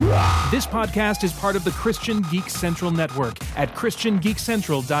This podcast is part of the Christian Geek Central Network at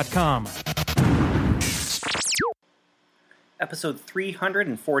ChristianGeekCentral.com. Episode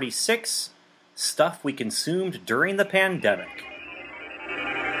 346, Stuff We Consumed During the Pandemic.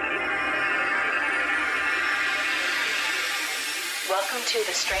 Welcome to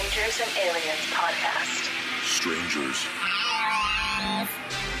the Strangers and Aliens podcast. Strangers.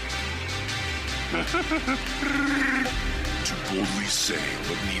 To boldly say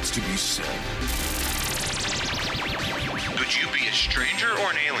what needs to be said. Would you be a stranger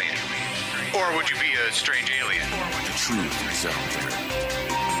or an alien? Or would you be a strange alien? The truth is out there.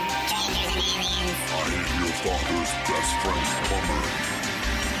 I am your father's best friend's plumber.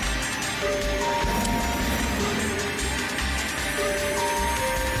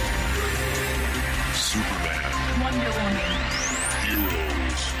 Superman. Wonder Woman.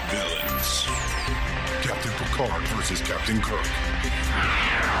 Heroes. Villains. Captain Picard versus Captain Kirk. Do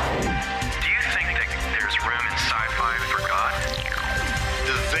you think that there's room in sci-fi for God?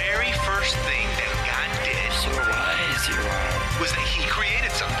 The very first thing that God did was that he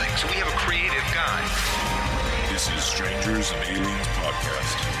created something. So we have a creative God. This is Strangers and Aliens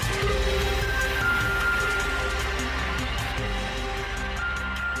Podcast.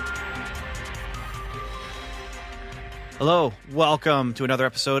 Hello, welcome to another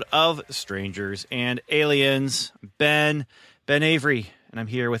episode of Strangers and Aliens. Ben Avery, and I'm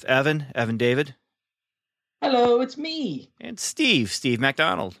here with Evan David. Hello, it's me. And Steve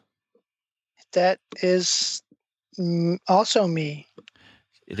MacDonald. That is also me.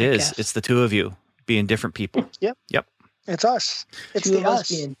 It is. It's the two of you being different people. Yep. It's us. It's Two the of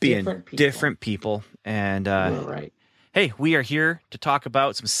us us. Being different people. And Right. hey, we are here to talk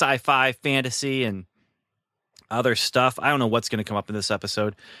about some sci-fi, fantasy, and other stuff. I don't know what's going to come up in this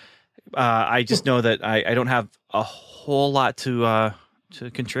episode. I just know that I don't have a whole lot to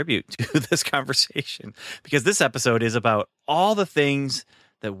contribute to this conversation, because this episode is about all the things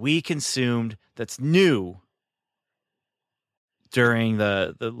that we consumed that's new during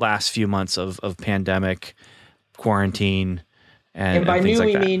the last few months of pandemic, quarantine, And by things new, like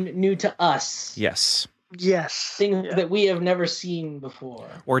we that. mean new to us. Yes. Yes. Things that we have never seen before.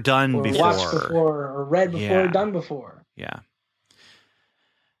 Or done Or before. watched before, or read before, Yeah. or done before. Yeah.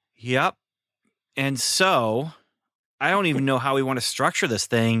 Yep. And so I don't even know how we want to structure this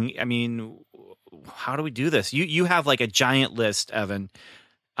thing. I mean, how do we do this? You have like a giant list, Evan.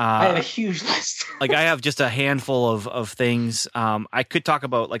 I have a huge list. Like I have just a handful of things. I could talk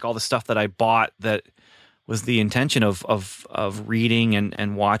about like all the stuff that I bought that was the intention of reading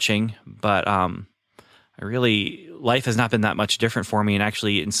and watching, but life has not been that much different for me, and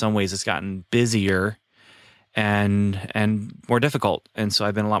actually in some ways it's gotten busier and more difficult, and so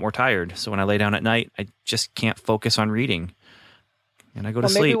I've been a lot more tired. So when I lay down at night, I just can't focus on reading, and I go to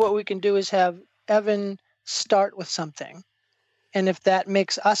Well, maybe sleep. what we can do is have Evan start with something. And if that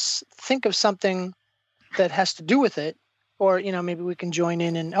makes us think of something that has to do with it, or, maybe we can join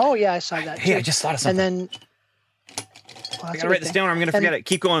in and, oh, yeah, I saw that. Hey, too. I just thought of something. And then, I gotta write this down or I'm gonna forget it.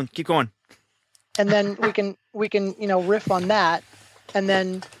 Keep going. And then we can riff on that. And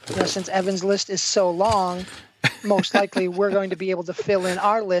then, since Evan's list is so long, most likely we're going to be able to fill in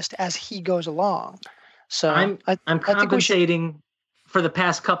our list as he goes along. So I'm I think we should. compensating for the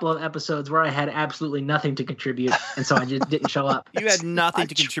past couple of episodes where I had absolutely nothing to contribute, and so I just didn't show up. You had nothing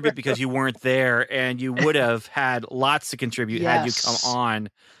to contribute because you weren't there, and you would have had lots to contribute had you come Yes. on.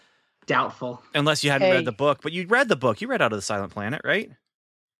 Doubtful. Unless you hadn't Hey. read the book. But you read the book. You read Out of the Silent Planet, right?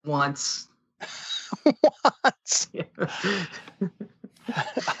 Once. What?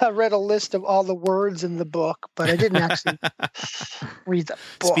 I read a list of all the words in the book, but I didn't actually read the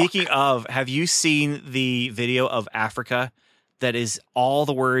book. Speaking of, have you seen the video of Africa that is all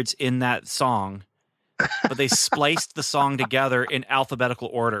the words in that song, but they spliced the song together in alphabetical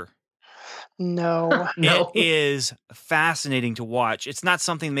order? No. No. It is fascinating to watch. It's not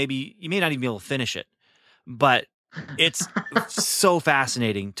something maybe you may not even be able to finish it, but it's so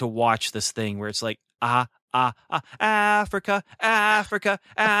fascinating to watch this thing where it's like, Africa,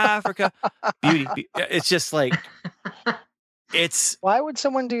 beauty. It's just like, it's, Why would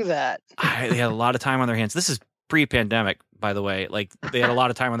someone do that? they had a lot of time on their hands. This is pre-pandemic, by the way. Like they had a lot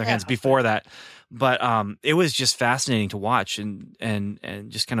of time on their hands before that, but it was just fascinating to watch and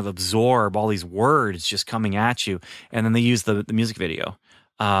just kind of absorb all these words just coming at you. And then they used the music video,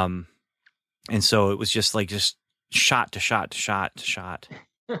 and so it was just shot to shot to shot to shot.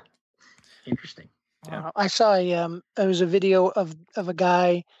 Interesting. Yeah. I saw it was a video of a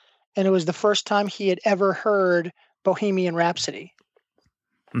guy, and it was the first time he had ever heard Bohemian Rhapsody.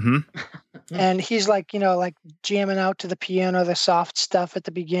 Mm-hmm. And he's like, like jamming out to the piano, the soft stuff at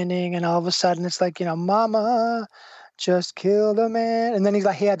the beginning, and all of a sudden it's like, Mama just killed a man, and then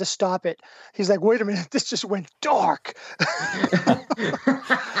he had to stop it. He's like, wait a minute, this just went dark.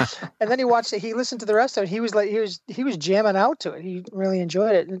 And then he watched it. He listened to the rest of it. He was jamming out to it. He really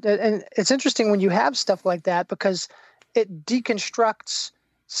enjoyed it. And it's interesting when you have stuff like that, because it deconstructs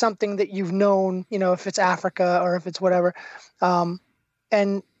something that you've known, if it's Africa or if it's whatever,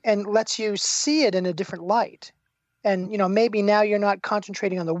 and lets you see it in a different light. And, maybe now you're not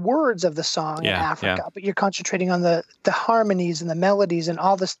concentrating on the words of the song in Africa, but you're concentrating on the harmonies and the melodies and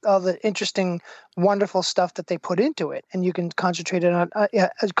all the interesting, wonderful stuff that they put into it. And you can concentrate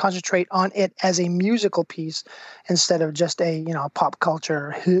on it as a musical piece instead of just a, pop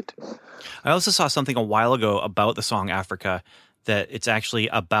culture hit. I also saw something a while ago about the song Africa, that it's actually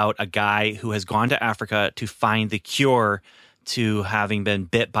about a guy who has gone to Africa to find the cure to having been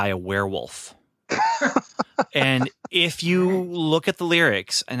bit by a werewolf. And if you look at the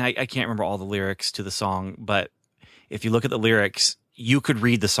lyrics, and I can't remember all the lyrics to the song, but if you look at the lyrics, you could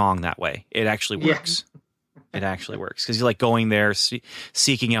read the song that way. It actually works. Yeah. It actually works, because you're like going there,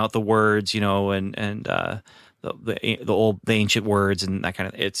 seeking out the words, and the ancient words and that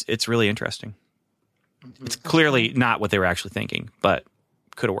kind of. It's really interesting. It's clearly not what they were actually thinking, but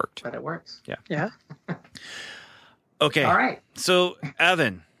could have worked. But it works. Yeah. Yeah. Okay. All right. So,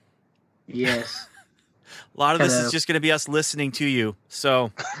 Evan. Yes. A lot of this is just going to be us listening to you.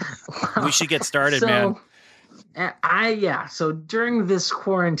 So we should get started, man. So during this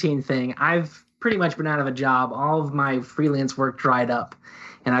quarantine thing, I've pretty much been out of a job. All of my freelance work dried up,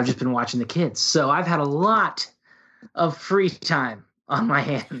 and I've just been watching the kids. So I've had a lot of free time on my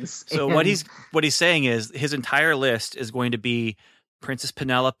hands. So what he's saying is his entire list is going to be Princess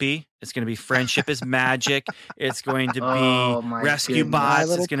Penelope. It's going to be Friendship is Magic. It's going to be Rescue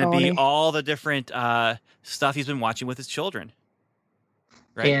Bots. It's going to be all the different stuff he's been watching with his children.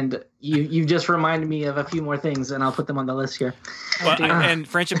 Right? And you just reminded me of a few more things, and I'll put them on the list here. Well, and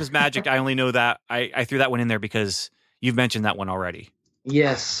Friendship is Magic, I only know that. I threw that one in there because you've mentioned that one already.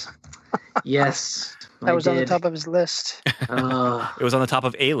 Yes. Yes. That was on the top of his list. It was on the top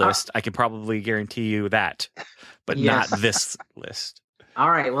of a list. I could probably guarantee you that, but not this list.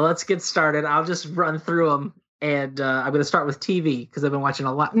 All right. Well, let's get started. I'll just run through them, and I'm going to start with TV because I've been watching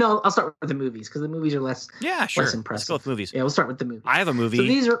a lot. No, I'll start with the movies because the movies are less impressive. Let's go with movies. Yeah, we'll start with the movies. I have a movie. So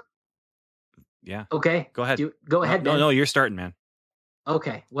these are... Yeah. Okay. Go ahead. Go ahead, man. No, you're starting, man.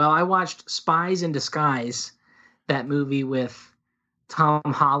 Okay. Well, I watched Spies in Disguise, that movie with Tom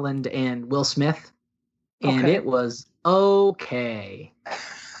Holland and Will Smith. And it was okay.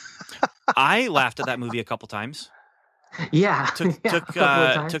 I laughed at that movie a couple times. Yeah.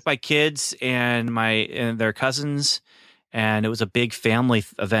 Took my kids and their cousins, and it was a big family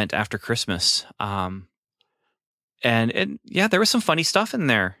event after Christmas. And there was some funny stuff in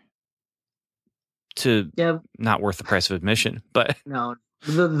there. Not worth the price of admission, but no.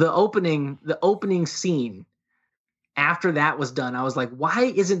 The opening scene. After that was done, I was like,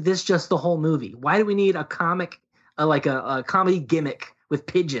 why isn't this just the whole movie? Why do we need a comic, like a comedy gimmick with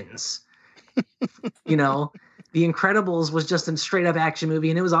pigeons? The Incredibles was just a straight up action movie,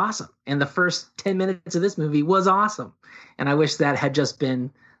 and it was awesome. And the first 10 minutes of this movie was awesome. And I wish that had just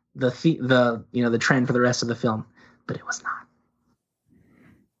been the trend for the rest of the film, but it was not.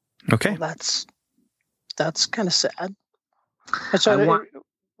 Okay. Well, that's kind of sad.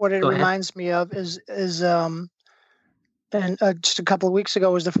 What it reminds me of is just a couple of weeks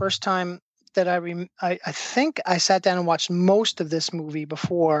ago was the first time that I think I sat down and watched most of this movie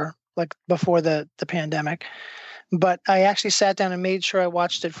before the pandemic, but I actually sat down and made sure I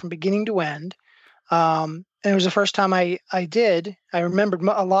watched it from beginning to end. And it was the first time I did. I remembered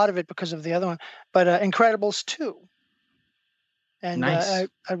a lot of it because of the other one, but Incredibles 2. And nice.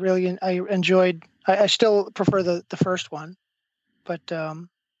 I really enjoyed. I still prefer the first one, but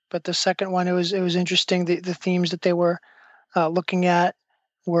the second one it was interesting. The themes that they were looking at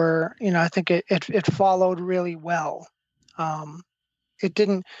were, I think it followed really well.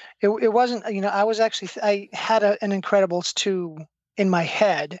 It wasn't, I had an Incredibles 2 in my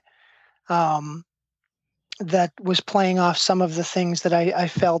head that was playing off some of the things that I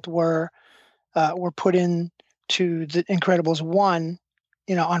felt were put in to the Incredibles 1,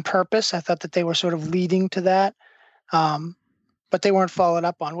 on purpose. I thought that they were sort of leading to that. But they weren't followed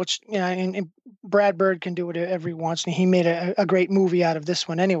up on, which, and Brad Bird can do it every once, and he made a great movie out of this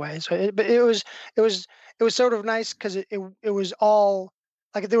one anyway. So it was sort of nice because it was all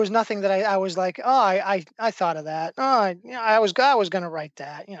like, there was nothing that I was like, oh, I thought of that. Oh, I was going to write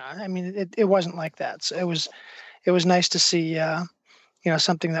that. It wasn't like that. So it was nice to see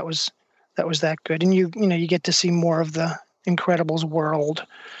something that was that good. And you get to see more of the Incredibles world,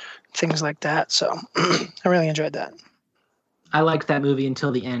 things like that. So I really enjoyed that. I liked that movie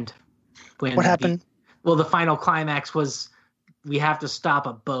until the end. When What happened? Well, the final climax was we have to stop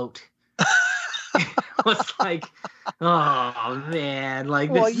a boat. It was like, oh man, like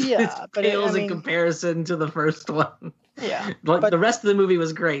Well, this, yeah, this but pales in comparison to the first one. Yeah, Like but the rest of the movie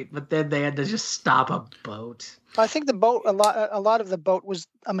was great, but then they had to just stop a boat. I think the boat, a lot of the boat was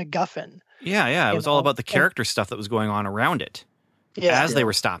a MacGuffin. Yeah. It was all about the character stuff that was going on around it as they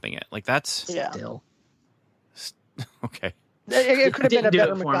were stopping it. Like that's Still. okay. It could have been a Didn't do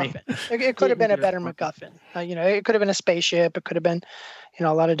better it for me. MacGuffin. It could have been a better MacGuffin. It could have been a spaceship. It could have been,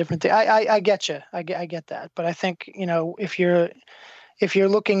 a lot of different things. I get you. I get that. But I think, if you're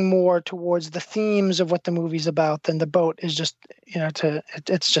looking more towards the themes of what the movie's about, then the boat is just,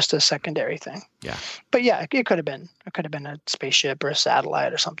 it's just a secondary thing. Yeah. But yeah, it could have been. It could have been a spaceship or a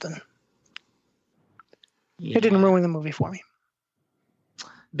satellite or something. Yeah. It didn't ruin the movie for me.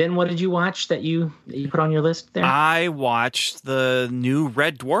 Ben, what did you watch that you put on your list there? I watched the new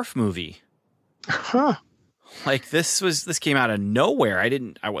Red Dwarf movie. Huh. Like this came out of nowhere.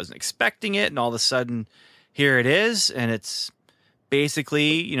 I wasn't expecting it, and all of a sudden here it is, and it's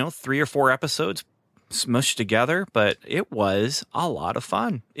basically, 3 or 4 episodes smushed together, but it was a lot of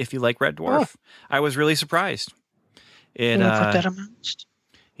fun if you like Red Dwarf. I was really surprised. You put that on my list.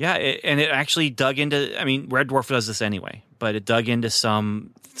 Yeah, and it actually dug into, Red Dwarf does this anyway, but it dug into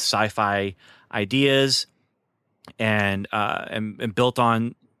some sci-fi ideas and built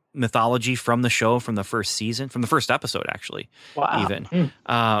on mythology from the show, from the first season, from the first episode, actually. Wow. Even.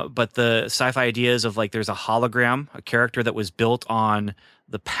 But the sci-fi ideas of like there's a hologram, a character that was built on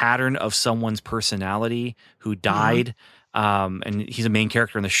the pattern of someone's personality who died. And he's a main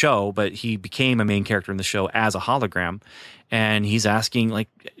character in the show, but he became a main character in the show as a hologram. And he's asking, like,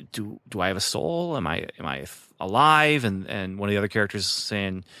 do I have a soul? Am I alive? And one of the other characters is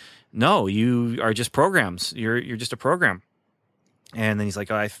saying, no, you are just programs. You're just a program. And then he's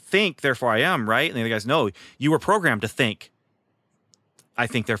like, oh, I think, therefore I am, right? And the other guy's, no, you were programmed to think. I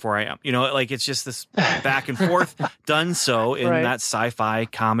think, therefore I am. Like it's just this back and forth done so in that sci-fi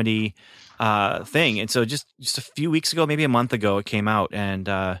comedy thing. And so just a few weeks ago, maybe a month ago, it came out. And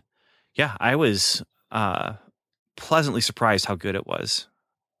I was pleasantly surprised how good it was.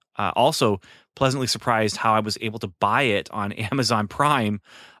 Also pleasantly surprised how I was able to buy it on Amazon Prime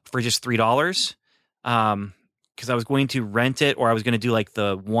for just $3. Because I was going to rent it, or I was going to do like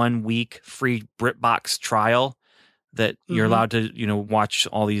the 1 week free BritBox trial that you're allowed to, watch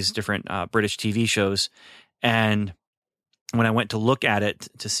all these different British TV shows. And when I went to look at it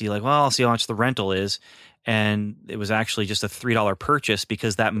to see like, well, I'll see how much the rental is. And it was actually just a $3 purchase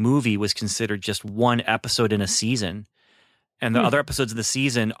because that movie was considered just one episode in a season. And the other episodes of the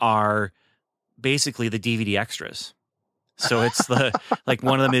season are basically the DVD extras. So it's like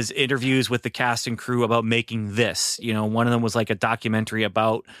one of them is interviews with the cast and crew about making this, one of them was like a documentary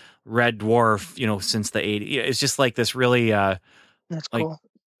about Red Dwarf, since the 80s. It's just like this really, That's like, cool.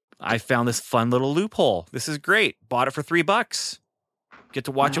 I found this fun little loophole. This is great. Bought it for $3. Get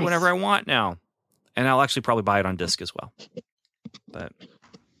to watch it whenever I want now. And I'll actually probably buy it on disc as well. But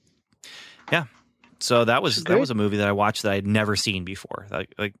yeah. So that was a movie that I watched that I'd never seen before.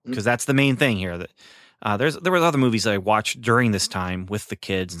 Like because that's the main thing here. That there were other movies that I watched during this time with the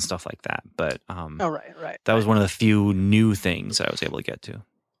kids and stuff like that. But right. That was one of the few new things I was able to get to.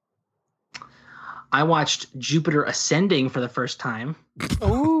 I watched Jupiter Ascending for the first time.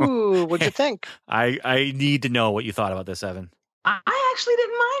 Ooh, what'd you think? I need to know what you thought about this, Evan. I actually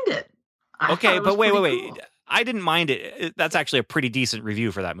didn't mind it. Okay, but wait. Cool. I didn't mind it. That's actually a pretty decent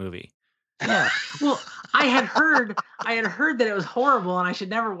review for that movie. Yeah. Well, I had heard that it was horrible and I should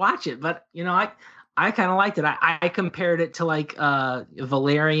never watch it, but I kind of liked it. I compared it to like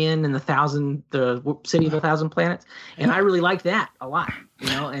Valerian and the City of 1,000 Planets, and I really liked that a lot.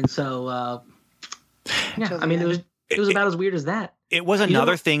 And so it was about as weird as that. It was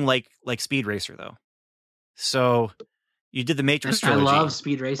another thing like Speed Racer though. So you did the Matrix trilogy. I love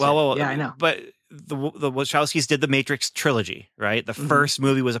Speed Racer. Well, yeah, I know. But the Wachowskis did the Matrix trilogy, right? The first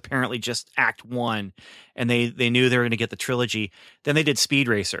movie was apparently just Act 1, and they knew they were going to get the trilogy. Then they did Speed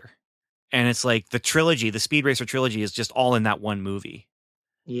Racer, and it's like the Speed Racer trilogy is just all in that one movie.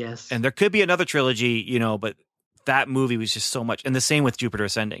 Yes. And there could be another trilogy, but that movie was just so much. And the same with Jupiter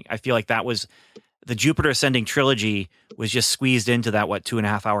Ascending. I feel like that was the Jupiter Ascending trilogy was just squeezed into that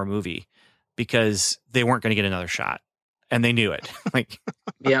 2.5 hour movie because they weren't going to get another shot. And they knew it.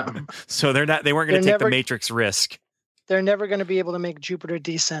 Yeah. So they weren't going to take the Matrix risk. They're never going to be able to make Jupiter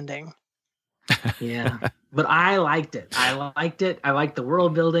Descending. Yeah, but I liked it. I liked the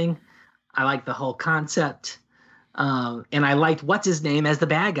world building. I liked the whole concept. And I liked what's his name as the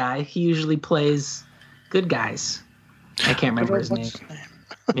bad guy. He usually plays good guys. I can't remember his name.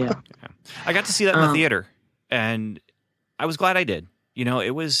 Yeah. I got to see that in the theater, and I was glad I did. You know,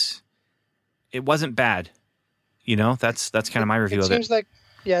 it wasn't bad. You know, that's kind of my review of it.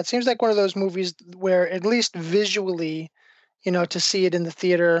 It seems like one of those movies where at least visually, you know, to see it in the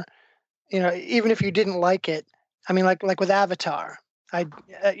theater, you know, even if you didn't like it, I mean, like with Avatar, you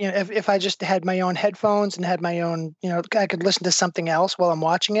know, if I just had my own headphones and had my own, you know, I could listen to something else while I'm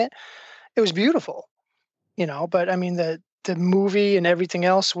watching it. It was beautiful, you know, but I mean, the movie and everything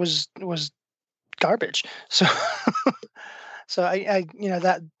else was garbage. So, so I you know,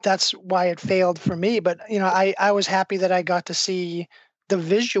 that's why it failed for me. But, you know, I was happy that I got to see the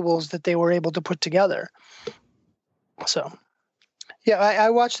visuals that they were able to put together. So, yeah, I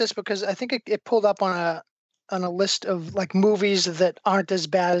watched this because I think it pulled up on a list of like movies that aren't as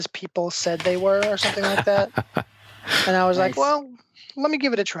bad as people said they were or something like that. And I was like, well, let me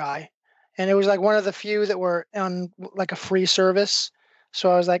give it a try. And it was like one of the few that were on like a free service.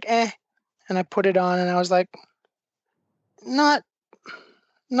 So I was like, and I put it on and I was like, not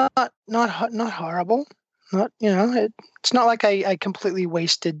horrible. Not, you know, it's not like I completely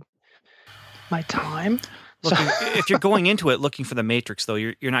wasted my time. If you're going into it looking for the Matrix, though,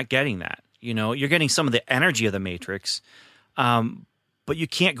 you're not getting that. You know, you're getting some of the energy of the Matrix, but you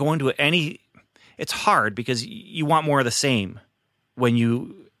can't go into it it's hard because you want more of the same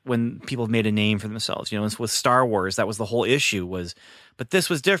when people have made a name for themselves. You know, with Star Wars, that was the whole issue but this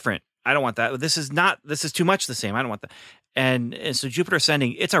was different. I don't want that. This is too much the same. I don't want that. And so Jupiter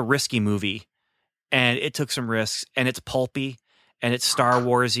Ascending, it's a risky movie, and it took some risks, and it's pulpy, and it's Star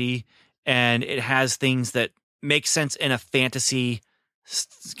Warsy, and it has things that make sense in a fantasy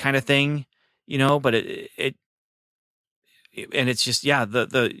kind of thing, you know, but and it's just, yeah,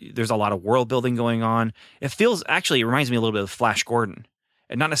 there's a lot of world building going on. It reminds me a little bit of Flash Gordon,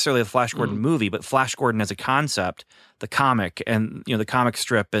 and not necessarily the Flash Gordon movie, but Flash Gordon as a concept, the comic, and, you know, the comic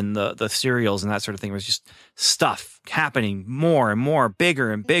strip and the serials and that sort of thing was just stuff happening more and more,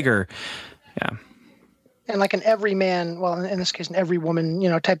 bigger and bigger. Yeah. And like an everyman, well, in this case, an every woman, you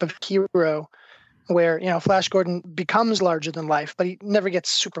know, type of hero where, you know, Flash Gordon becomes larger than life, but he never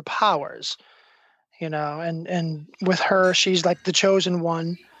gets superpowers, you know, and with her, she's like the chosen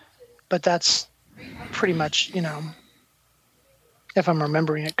one, but that's pretty much, you know, if I'm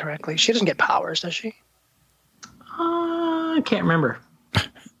remembering it correctly, she doesn't get powers, does she? I can't remember. I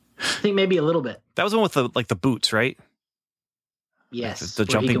think maybe a little bit. That was the one with the boots, right? Yes, the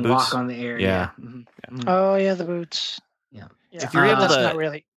jumping he can boots. Walk on the air. Yeah. Mm-hmm. Oh yeah, the boots. Yeah. If you're able to, not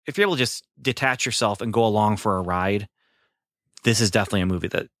really. If you're able to just detach yourself and go along for a ride, this is definitely a movie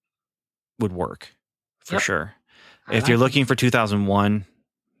that would work for sure. If you're looking for 2001,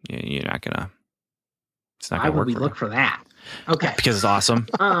 you're not gonna. It's not gonna work. Why would we look for that? Okay, because it's awesome.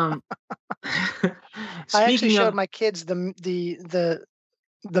 I actually showed my kids the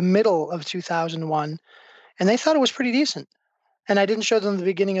middle of 2001, and they thought it was pretty decent. And I didn't show them the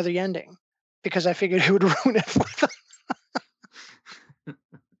beginning of the ending because I figured it would ruin it for them.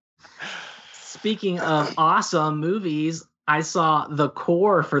 Speaking of awesome movies, I saw The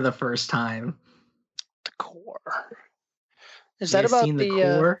Core for the first time. The Core. Is that about the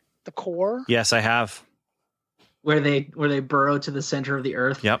Core? The Core? Yes, I have. Where they burrow to the center of the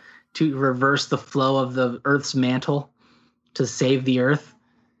earth. Yep. To reverse the flow of the Earth's mantle to save the Earth.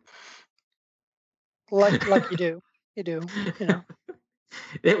 Like you do. You do, you know.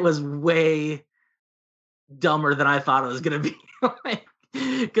 It was way dumber than I thought it was going to be.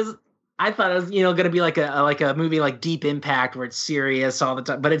 Because I thought it was, you know, going to be like a movie like Deep Impact where it's serious all the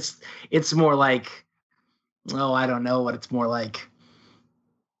time. But it's more like, I don't know what it's more like.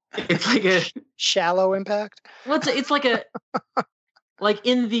 It's like a Shallow Impact. Well, it's like a like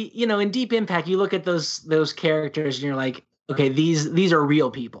in Deep Impact, you look at those characters and you're like, okay, these are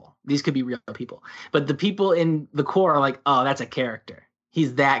real people. These could be real people. But the people in The Core are like, oh, that's a character.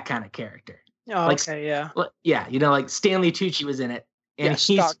 He's that kind of character. Oh, like, okay, yeah. Yeah, you know, like Stanley Tucci was in it. And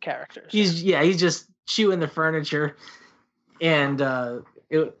he's stock characters. He's just chewing the furniture. And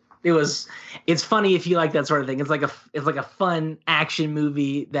it's funny if you like that sort of thing. It's like a fun action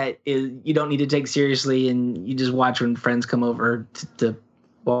movie that you don't need to take seriously, and you just watch when friends come over to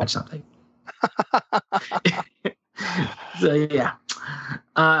watch something. So yeah.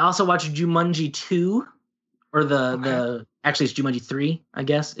 I also watched Jumanji 2, or actually it's Jumanji 3, I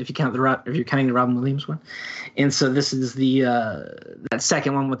guess, if you're counting the Robin Williams one. And so this is that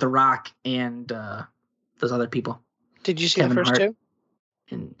second one with The Rock and those other people. Did you see Kevin the first Hart. two?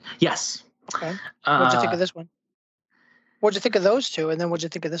 And yes. Okay. What'd you think of this one? What'd you think of those two? And then what'd you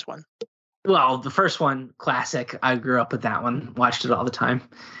think of this one? Well, the first one, classic. I grew up with that one. Watched it all the time.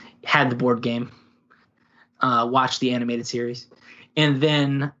 Had the board game. Watched the animated series. And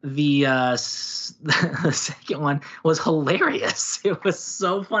then the second one was hilarious. It was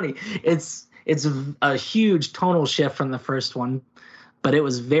so funny. It's a huge tonal shift from the first one, but it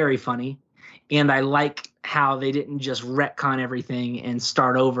was very funny. And I like how they didn't just retcon everything and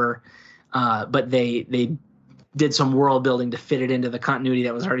start over, but they did some world building to fit it into the continuity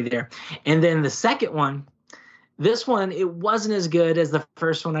that was already there. And then the second one, this one, it wasn't as good as the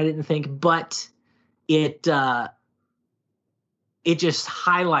first one, I didn't think, but it just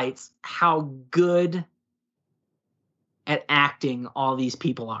highlights how good at acting all these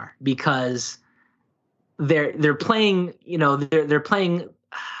people are, because they're playing, you know, they're playing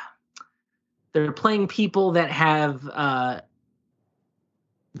people that have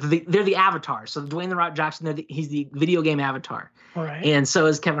they're the avatar. So Dwayne The Rock Johnson, he's the video game avatar. All right. And so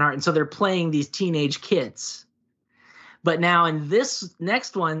is Kevin Hart. And so they're playing these teenage kids. But now in this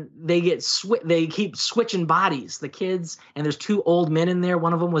next one, they keep switching bodies, the kids, and there's two old men in there.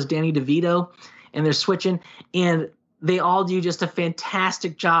 One of them was Danny DeVito, and they're switching, and they all do just a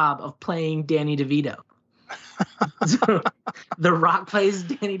fantastic job of playing Danny DeVito. So, The Rock plays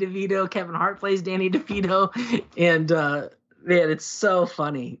Danny DeVito, Kevin Hart plays Danny DeVito, and man, it's so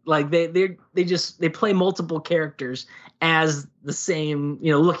funny. Like they play multiple characters as the same,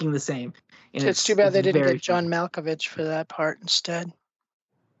 you know, looking the same. And it's too bad they didn't get John Malkovich for that part instead.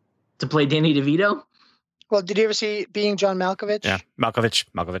 To play Danny DeVito? Well, did you ever see Being John Malkovich? Yeah,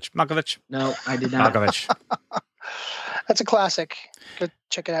 Malkovich. No, I did not. Malkovich. That's a classic. Go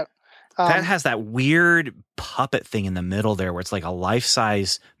check it out. That has that weird puppet thing in the middle there, where it's like a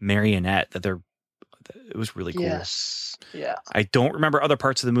life-size marionette it was really cool. Yes. Yeah. I don't remember other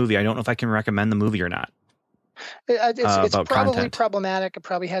parts of the movie. I don't know if I can recommend the movie or not. It's probably content. problematic. It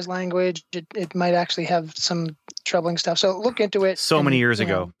probably has language. It might actually have some troubling stuff. So look into it. Many years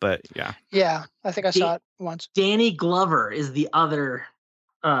ago, but yeah. Yeah, I think I saw it once. Danny Glover is the other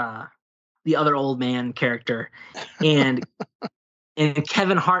old man character, and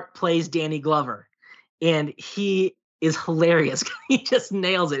Kevin Hart plays Danny Glover, and he is hilarious. He just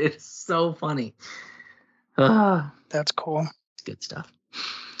nails it. It's so funny. That's cool. Good stuff.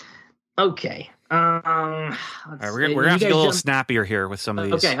 Okay. All right, we're gonna have to get a little snappier here with some of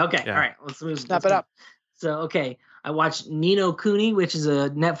these. Okay. Yeah. All right. Let's snap it up. So, okay. I watched Ni no Kuni, which is a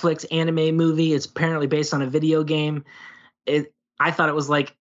Netflix anime movie. It's apparently based on a video game. I thought it was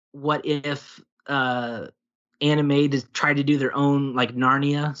like, what if anime tried to do their own like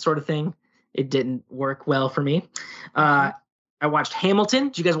Narnia sort of thing? It didn't work well for me. I watched Hamilton.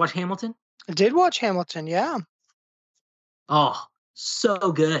 Did you guys watch Hamilton? I did watch Hamilton. Yeah. Oh,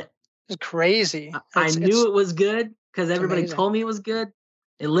 so good. It's crazy. I knew it was good because everybody told me it was good.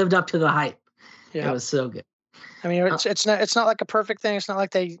 It lived up to the hype. Yeah. It was so good. I mean, it's not like a perfect thing. It's not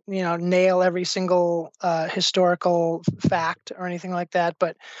like they, you know, nail every single historical fact or anything like that.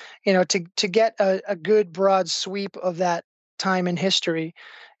 But, you know, to get a good broad sweep of that time in history,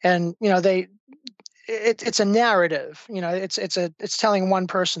 and you know, it's a narrative. You know, it's telling one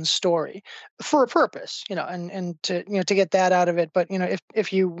person's story for a purpose. You know, and to get that out of it. But you know,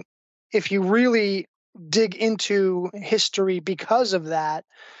 if you really dig into history because of that,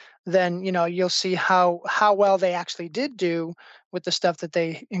 then you know you'll see how well they actually did do with the stuff that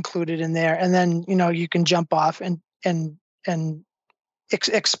they included in there, and then you know you can jump off and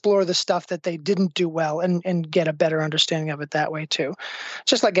explore the stuff that they didn't do well and get a better understanding of it that way too.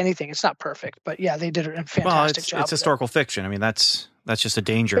 Just like anything, it's not perfect, but yeah, they did a fantastic job. It's historical fiction. I mean, that's just a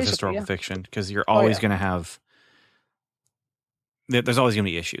danger of historical fiction, because you're always going to have. There's always going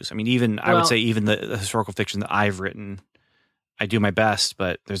to be issues. I mean, I would say even the historical fiction that I've written, I do my best,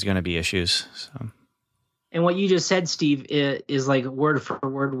 but there's going to be issues. So. And what you just said, Steve, is like word for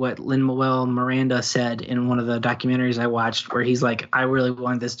word what Lin-Manuel Miranda said in one of the documentaries I watched, where he's like, I really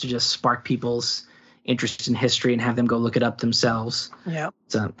want this to just spark people's interest in history and have them go look it up themselves. Yeah.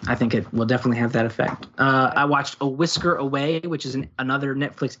 So I think it will definitely have that effect. I watched A Whisker Away, which is another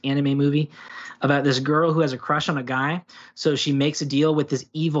Netflix anime movie about this girl who has a crush on a guy. So she makes a deal with this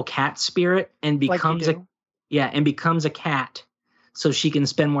evil cat spirit and becomes becomes a cat so she can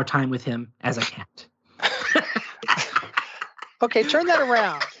spend more time with him as a cat. Okay, turn that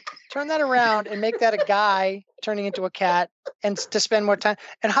around. Turn that around and make that a guy turning into a cat and to spend more time.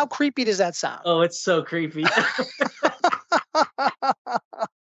 And how creepy does that sound? Oh, it's so creepy.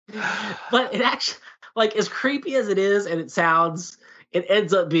 But it actually, like, as creepy as it is and it sounds, it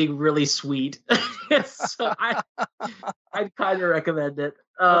ends up being really sweet. So I'd kind of recommend it.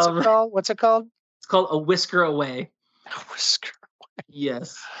 What's it called? It's called A Whisker Away. A Whisker.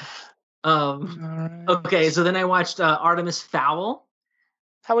 Yes. All right. Okay, so then I watched Artemis Fowl.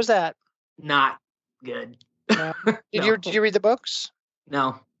 How was that? Not good. Did you read the books?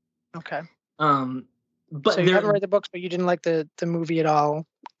 No. Okay. But so you haven't read the books, but you didn't like the movie at all,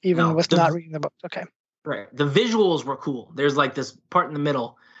 even with not reading the books. Okay. Right. The visuals were cool. There's like this part in the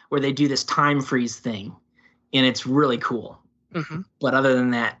middle where they do this time freeze thing, and it's really cool. Mm-hmm. But other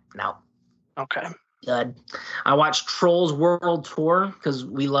than that, no. Okay. Good. I watched Trolls World Tour because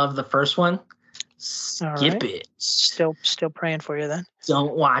we love the first one. Skip it. Still praying for you then.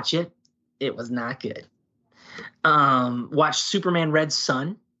 Don't watch it. It was not good. Watched Superman Red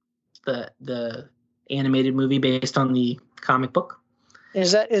Sun, the animated movie based on the comic book.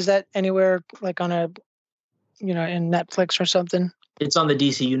 Is that anywhere like on a, in Netflix or something? It's on the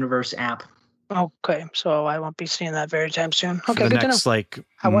DC Universe app. Okay, so I won't be seeing that very time soon. Okay, For the good next to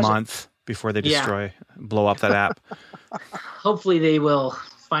know. month before they blow up that app. Hopefully they will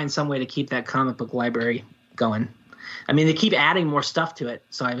find some way to keep that comic book library going. I mean, they keep adding more stuff to it,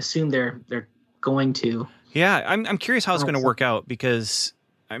 so I assume they're going to. Yeah, I'm curious how it's going to work out because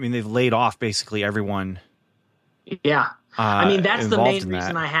I mean they've laid off basically everyone. Yeah, I mean that's the main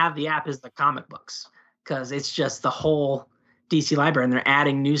reason I have the app is the comic books because it's just the whole DC library and they're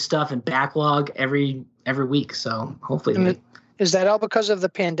adding new stuff and backlog every week. So hopefully. Is that all because of the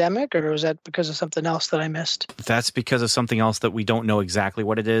pandemic, or is that because of something else that I missed? That's because of something else that we don't know exactly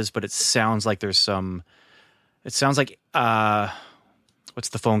what it is, but it sounds like there's some. It sounds like what's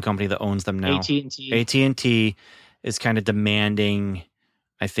the phone company that owns them now? AT&T. AT&T is kind of demanding,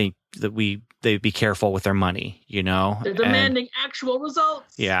 I think, that they be careful with their money. They're demanding actual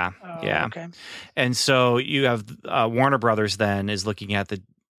results. Yeah, yeah. Okay. And so you have Warner Brothers then is looking at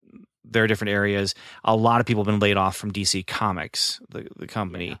their different areas. A lot of people have been laid off from DC Comics, the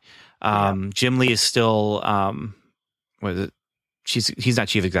company. Yeah. Jim Lee is still what is it? He's not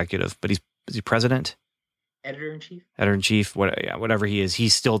chief executive, but is he president? Editor-in-chief, whatever he is,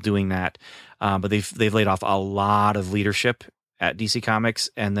 he's still doing that. But they've laid off a lot of leadership at DC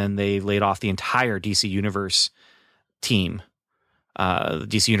Comics, and then they laid off the entire DC Universe team. The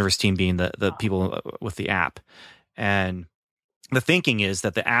DC Universe team being the people with the app, and the thinking is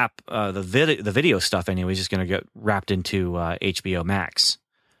that the app, the video stuff anyway, is just going to get wrapped into HBO Max.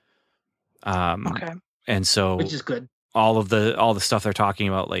 Okay, and so which is good. All the stuff they're talking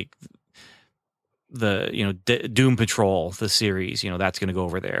about, like the Doom Patrol, the series, that's going to go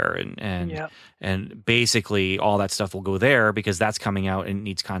over there, and basically all that stuff will go there because that's coming out and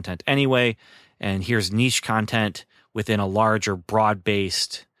needs content anyway. And here's niche content within a larger,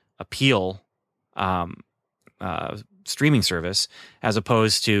 broad-based appeal streaming service, as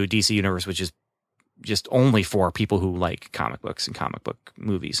opposed to DC Universe, which is just only for people who like comic books and comic book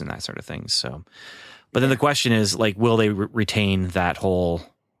movies and that sort of thing. So, but then the question is, like, will they retain that whole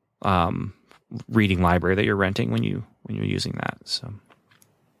reading library that you're renting when you're using that? So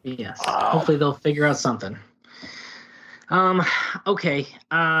yes, hopefully they'll figure out something. Okay,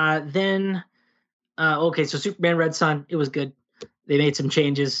 so Superman Red Sun, it was good. They made some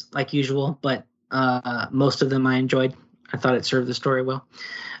changes like usual, but most of them I enjoyed. I thought it served the story well.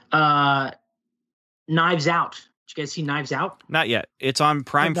 Knives Out. Did you guys see Knives Out? Not yet. It's on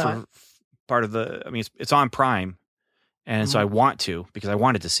Prime for part of the. I mean, it's on Prime, and so I want to because I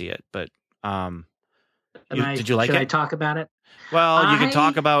wanted to see it. But did you like it? Should I talk about it? Well, you can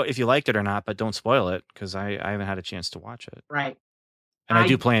talk about if you liked it or not, but don't spoil it because I haven't had a chance to watch it. Right. And I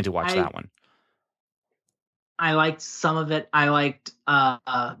do plan to watch that one. I liked some of it. I liked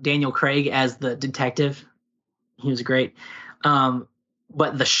Daniel Craig as the detective. He was great.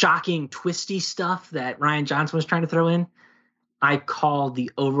 But the shocking, twisty stuff that Rian Johnson was trying to throw in, I called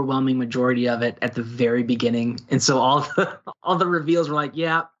the overwhelming majority of it at the very beginning. And so all the reveals were like,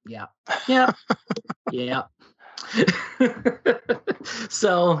 yeah.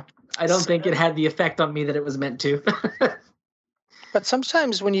 So I don't think it had the effect on me that it was meant to. But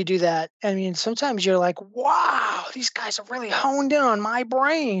sometimes when you do that, I mean, sometimes you're like, wow, these guys are really honed in on my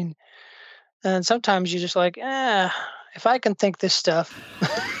brain. And sometimes you're just like, if I can think this stuff.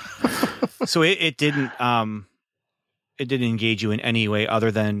 So it didn't engage you in any way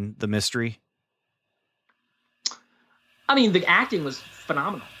other than the mystery? I mean, the acting was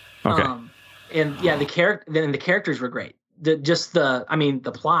phenomenal. Okay. And yeah, the characters were great. The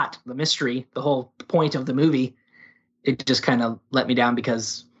plot, the mystery, the whole point of the movie, it just kind of let me down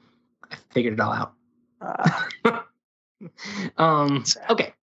because I figured it all out.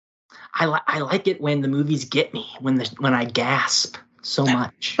 Okay. I like it when the movies get me, when I gasp so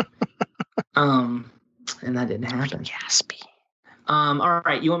much. And that didn't happen. Gaspy. All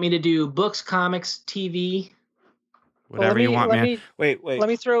right, you want me to do books, comics, TV? Whatever you want, man. Wait. Let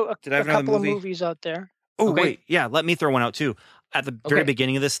me throw a Did I have another couple of movie? movies out there. Oh, Okay. wait. Yeah, let me throw one out too. At the very Okay.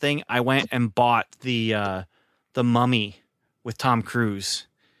 beginning of this thing, I went and bought the Mummy with Tom Cruise.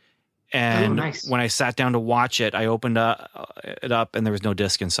 And nice. when I sat down to watch it, I opened it up and there was no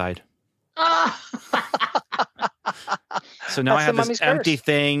disc inside. So now That's I have the this Mummy's empty curse.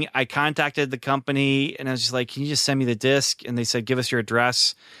 thing. I contacted the company and I was just like, "Can you just send me the disc?" And they said, "Give us your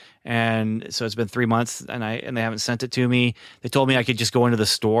address." And so it's been 3 months and they haven't sent it to me. They told me I could just go into the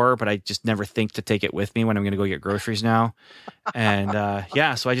store, but I just never think to take it with me when I'm going to go get groceries now. And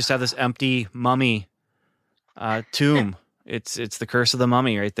so I just have this empty Mummy tomb. It's the curse of the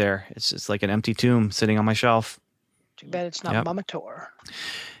Mummy right there. It's just like an empty tomb sitting on my shelf. Too bad it's not Yep. Mummator.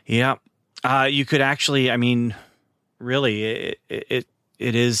 Yeah. You could actually, I mean, really, it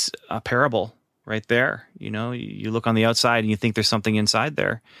is a parable right there. You know, you look on the outside and you think there's something inside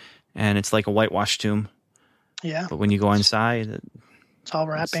there, and it's like a whitewashed tomb. Yeah, But when you go inside, it's all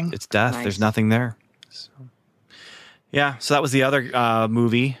wrapping. it's death. Nice. There's nothing there. So, yeah. So that was the other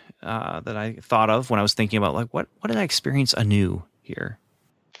movie that I thought of when I was thinking about, like, what did I experience anew here?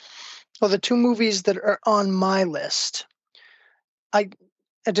 Well, the two movies that are on my list, and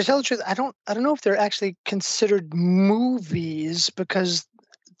to tell the truth, I don't know if they're actually considered movies because,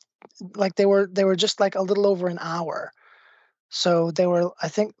 like, they were just like a little over an hour. So I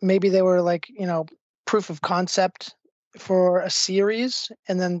think maybe they were like, proof of concept for a series,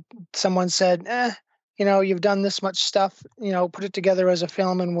 and then someone said, you've done this much stuff, put it together as a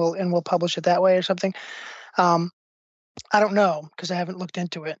film and we'll publish it that way or something. I don't know because I haven't looked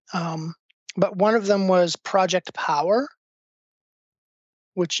into it. But one of them was Project Power,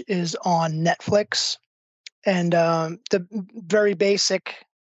 which is on Netflix, and the very basic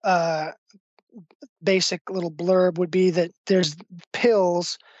little blurb would be that there's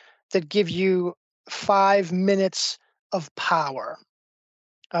pills that give you 5 minutes of power,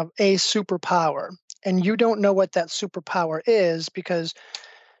 of a superpower, and you don't know what that superpower is because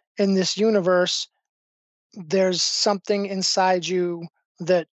in this universe there's something inside you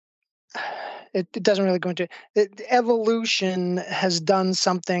that it doesn't really go into it. Evolution has done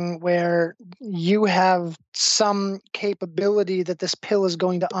something where you have some capability that this pill is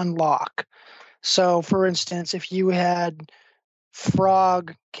going to unlock. So, for instance, if you had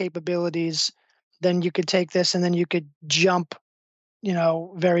frog capabilities, then you could take this and then you could jump,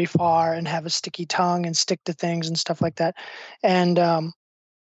 very far and have a sticky tongue and stick to things and stuff like that. And the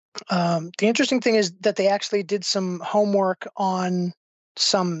interesting thing is that they actually did some homework on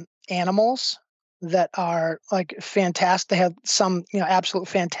some animals that are like fantastic. They have some, absolute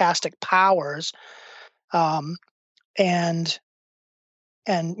fantastic powers. And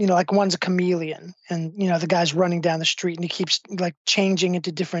like one's a chameleon and, the guy's running down the street and he keeps like changing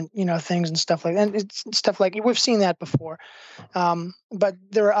into different, things and stuff like that. And it's stuff like we've seen that before. But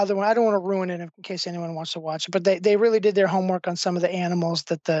there are other ones. I don't want to ruin it in case anyone wants to watch it, but they really did their homework on some of the animals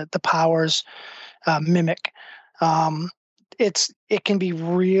that the powers mimic. It can be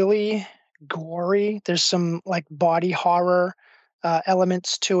really gory. There's some like body horror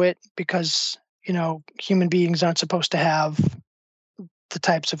elements to it because, human beings aren't supposed to have the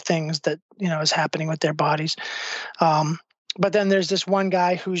types of things that, is happening with their bodies. But then there's this one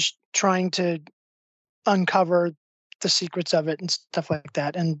guy who's trying to uncover the secrets of it and stuff like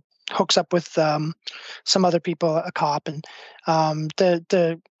that and hooks up with some other people, a cop. And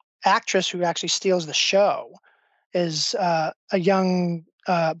the actress who actually steals the show is a young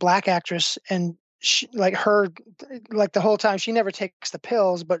black actress, and she, the whole time she never takes the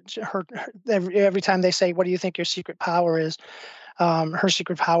pills, but every time they say, "What do you think your secret power is?" Her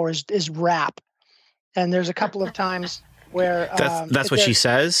secret power is rap. And there's a couple of times where That's what she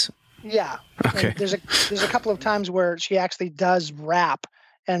says. Yeah. Okay. And there's a couple of times where she actually does rap,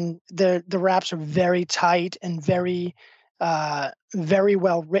 and the raps are very tight and very very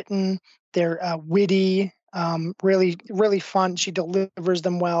well written. They're witty, really really fun. She delivers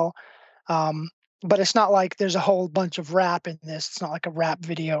them well. But it's not like there's a whole bunch of rap in this. It's not like a rap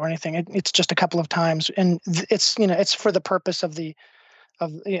video or anything. It's just a couple of times, and it's for the purpose of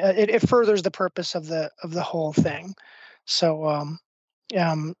it furthers the purpose of the whole thing. So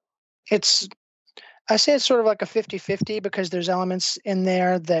I say it's sort of like a 50-50 because there's elements in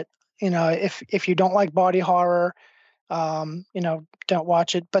there that, if you don't like body horror, don't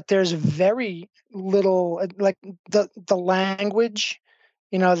watch it. But there's very little, like the language,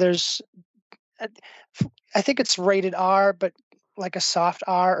 there's, I think it's rated R, but like a soft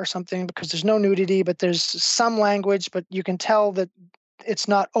R or something, because there's no nudity, but there's some language, but you can tell that it's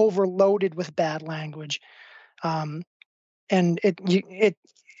not overloaded with bad language. and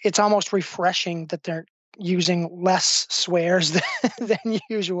it's almost refreshing that they're using less swears than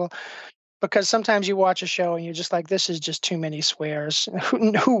usual, because sometimes you watch a show and you're just like, this is just too many swears.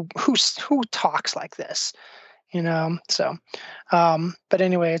 Who talks like this, you know? So, but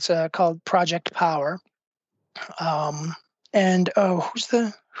anyway, it's called Project Power. And who's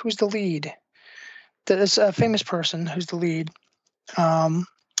the lead? There's a famous person who's the lead.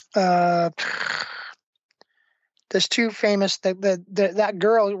 There's two famous. That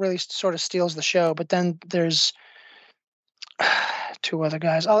girl really sort of steals the show, but then there's two other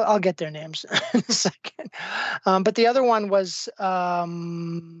guys. I'll get their names in a second. But the other one was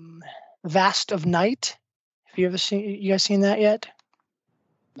Vast of Night. Have you guys seen that yet?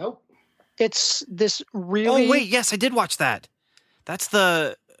 Nope. It's this really. Oh wait, yes, I did watch that. That's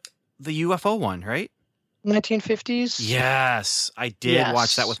the UFO one, right? 1950s. Yes, I did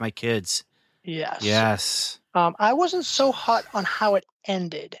watch that with my kids. Yes. Yes. I wasn't so hot on how it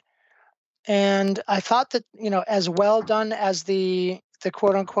ended, and I thought that, you know, as well done as the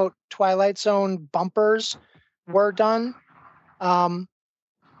quote unquote Twilight Zone bumpers were done, I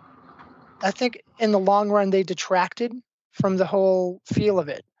think in the long run they detracted from the whole feel of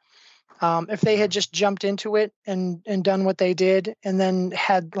it. If they had just jumped into it and done what they did, and then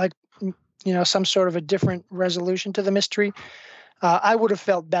had, like, you know, some sort of a different resolution to the mystery, I would have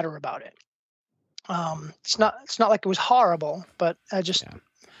felt better about it. It's not like it was horrible, but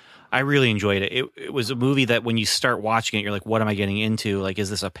I really enjoyed it. It was a movie that when you start watching it, you're like, what am I getting into? Like,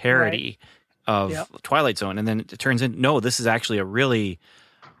 is this a parody of Twilight Zone? And then it turns in, no, this is actually a really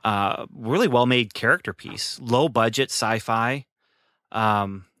well-made character piece, low budget sci-fi.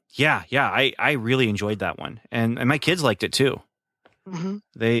 I really enjoyed that one. And my kids liked it too. Mm-hmm.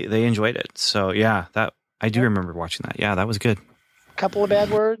 They enjoyed it. So yeah, that I do remember watching that. Yeah, that was good. A couple of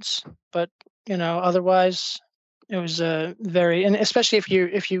bad words, but, you know, otherwise it was very, and especially if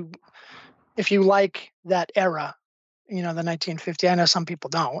you like that era, you know, the 1950s. I know some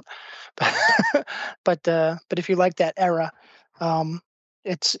people don't, but if you like that era,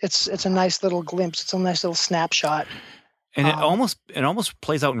 it's a nice little glimpse. It's a nice little snapshot. And it almost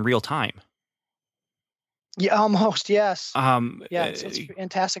plays out in real time. Yeah, almost, yes. It's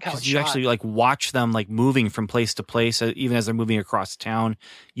fantastic how it's you shot. actually like watch them like moving from place to place, even as they're moving across town.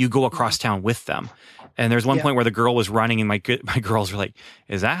 You go across town with them. And there's one point where the girl was running, and my girls were like,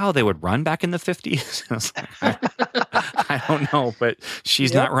 "Is that how they would run back in the 50s?" I was like, I don't know, but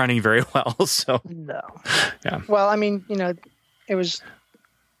she's not running very well. So no, yeah. Well, I mean, you know, it was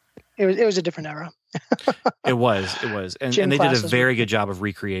a different era. It was, and they did a very good job of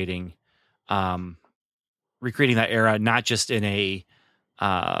recreating that era, not just in a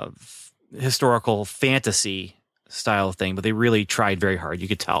historical fantasy style thing, but they really tried very hard. You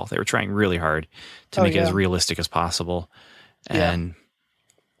could tell they were trying really hard to make it as realistic as possible. And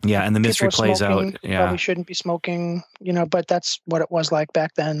and the mystery plays out. Yeah, probably shouldn't be smoking, you know, but that's what it was like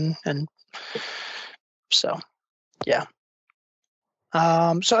back then. And so, yeah.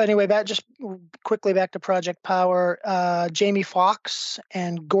 So anyway, just quickly back to Project Power. Jamie Foxx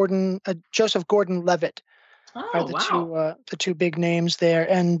and Joseph Gordon-Levitt are the two big names there,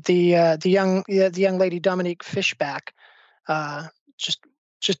 and the young lady Dominique Fishback just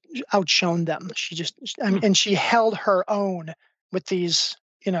outshone them. And she held her own with these,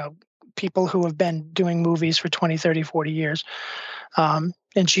 you know, people who have been doing movies for 20, 30, 40 years, and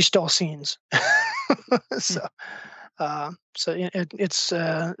she stole scenes. If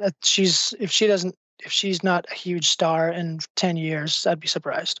she's not a huge star in 10 years, I'd be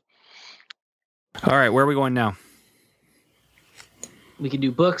surprised. All right, where are we going now? We can do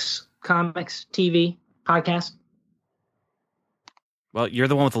books, comics, TV, podcast. Well, you're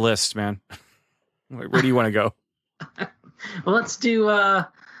the one with the list, man. Where do you want to go? Well,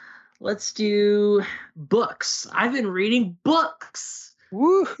 let's do books. I've been reading books.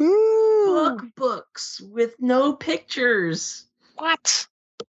 Woohoo! Books with no pictures. What?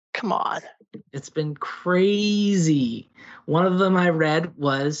 Come on. It's been crazy. One of them I read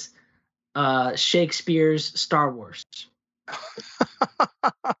was Shakespeare's Star Wars.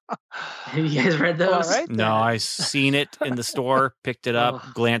 Have you guys read those? Right, no, I've seen it in the store, picked it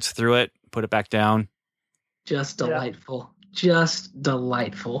up, glanced through it, put it back down. Just delightful. Just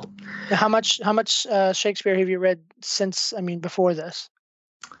delightful. How much Shakespeare have you read before this?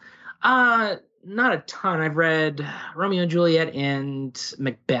 Not a ton. I've read Romeo and Juliet and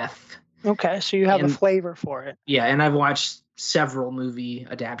Macbeth. Okay, so you have a flavor for it. Yeah, and I've watched several movie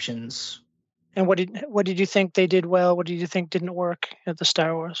adaptions. And what did you think they did well? What did you think didn't work at the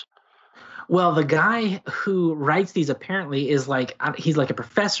Star Wars? Well, the guy who writes these apparently is he's like a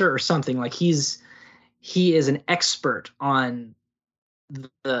professor or something. Like he's he is an expert on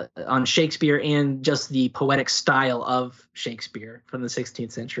Shakespeare and just the poetic style of Shakespeare from the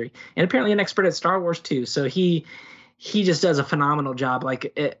 16th century, and apparently an expert at Star Wars too. So he just does a phenomenal job.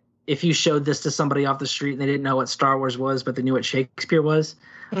 Like if you showed this to somebody off the street and they didn't know what Star Wars was, but they knew what Shakespeare was,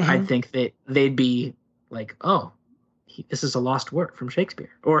 I think that they'd be like, oh, this is a lost work from Shakespeare,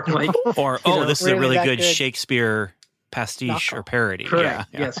 or like, or this is a really good Shakespeare pastiche or parody. Correct.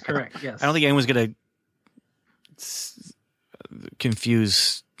 Yeah. Yes, correct. Yes. I don't think anyone's going to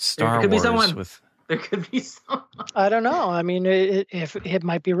confuse Star Wars with. There could be someone. I don't know. I mean, it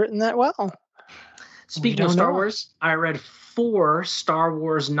might be written that well. Speaking of Star Wars, I read 4 Star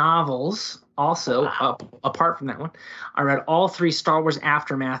Wars novels. Also, apart from that one, I read all 3 Star Wars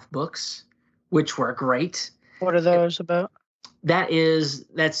Aftermath books, which were great. What are those about?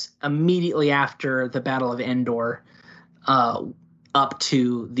 That's immediately after the Battle of Endor, up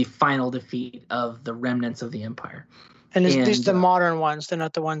to the final defeat of the remnants of the Empire. And these are the modern ones. They're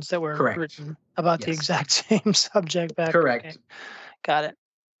not the ones that were written about the exact same subject back. Correct. Okay. Got it.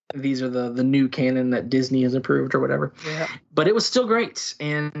 These are the new canon that Disney has approved or whatever. Yeah. But it was still great,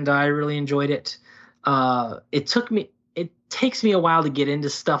 and I really enjoyed it. It takes me a while to get into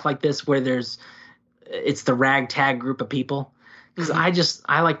stuff like this where it's the ragtag group of people, because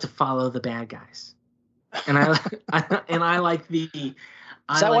I like to follow the bad guys, and I like the.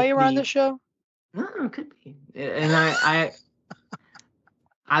 Is that why you were on the show? No, it could be. And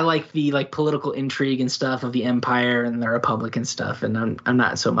I like the political intrigue and stuff of the Empire and the Republic and stuff, and I'm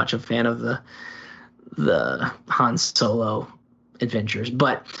not so much a fan of the Han Solo adventures,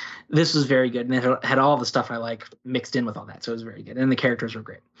 but this was very good, and it had all the stuff I like mixed in with all that, so it was very good, and the characters were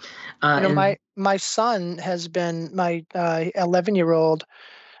great. My son has been my 11-year-old.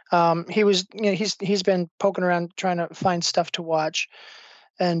 He was he's been poking around trying to find stuff to watch.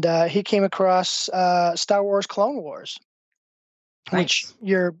 And he came across Star Wars Clone Wars, which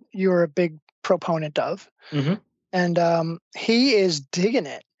you're a big proponent of. Mm-hmm. And he is digging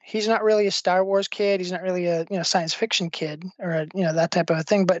it. He's not really a Star Wars kid. He's not really a science fiction kid or that type of a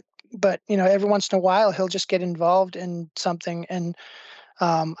thing. But every once in a while he'll just get involved in something, and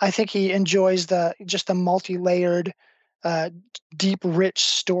I think he enjoys the multi-layered, deep, rich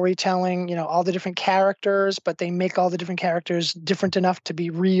storytelling, all the different characters, but they make all the different characters different enough to be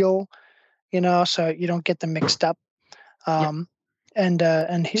real, so you don't get them mixed up.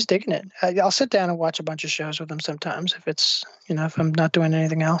 And he's digging it. I'll sit down and watch a bunch of shows with him sometimes if it's, if I'm not doing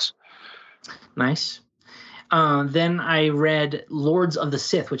anything else. Nice. Then I read Lords of the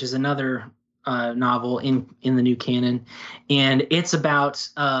Sith, which is another novel in the new canon, and it's about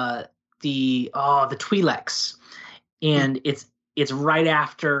the Twi'leks. And it's right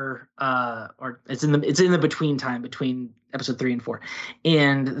after, or it's in the between time between episode 3 and 4,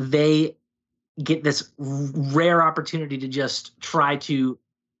 and they get this rare opportunity to just try to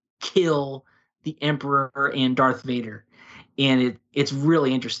kill the Emperor and Darth Vader, and it's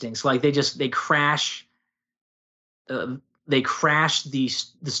really interesting. So like they crash the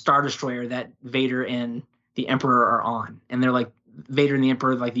Star Destroyer that Vader and the Emperor are on, and they're like Vader and the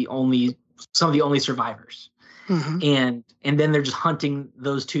Emperor are like some of the only survivors. Mm-hmm. And then they're just hunting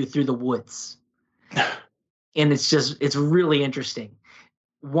those two through the woods. And it's really interesting.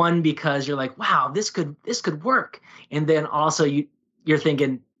 One, because you're like, wow, this could work. And then also you're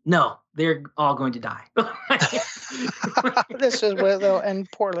thinking, no, they're all going to die. This is where they'll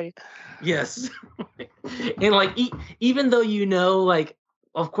end poorly. Yes. And like, even though like,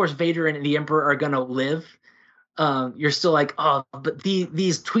 of course, Vader and the Emperor are going to live, you're still like, oh, but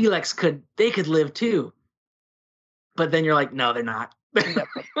these Twi'leks could live too. But then you're like, no, they're not. There's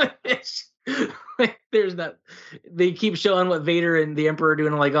not. They keep showing what Vader and the Emperor are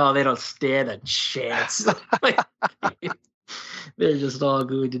doing. I'm like, oh, they don't stand a chance. They're just all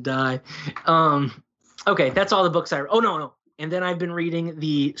going to die. Okay, that's all the books I read. Oh, no. And then I've been reading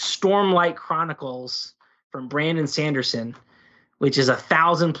the Stormlight Chronicles from Brandon Sanderson, which is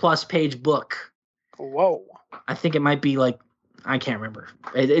 1,000+ page book. Whoa. I think it might be like, I can't remember.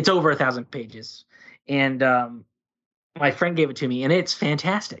 It's over 1,000 pages. And my friend gave it to me, and it's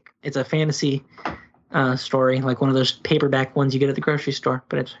fantastic. It's a fantasy story, like one of those paperback ones you get at the grocery store,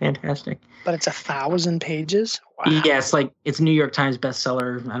 but it's fantastic. But it's 1,000 pages? Wow. Yeah, it's New York Times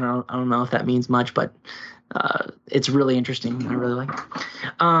bestseller. I don't know if that means much, but it's really interesting. I really like it.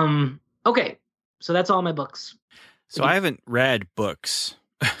 Okay, so that's all my books. So I haven't read books.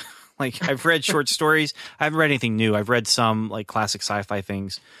 Like, I've read short stories. I haven't read anything new. I've read some like classic sci-fi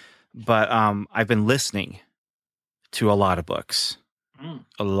things, but I've been listening to a lot of books.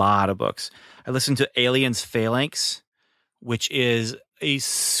 A lot of books. I listened to Aliens Phalanx, which is a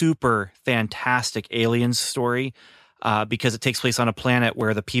super fantastic aliens story because it takes place on a planet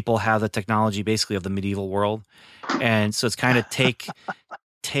where the people have the technology basically of the medieval world. And so it's kind of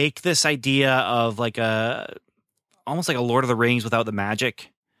take this idea of like almost like a Lord of the Rings without the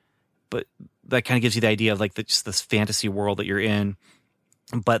magic, but that kind of gives you the idea of like just this fantasy world that you're in.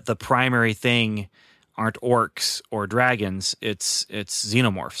 But the primary thing aren't orcs or dragons, it's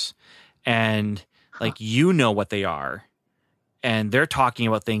xenomorphs. And like, you know what they are, and they're talking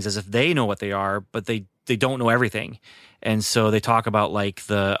about things as if they know what they are, but they don't know everything. And so they talk about like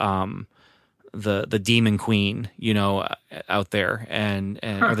the demon queen, you know, out there, and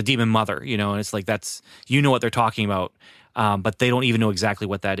or the demon mother, you know, and it's like, that's, you know what they're talking about, but they don't even know exactly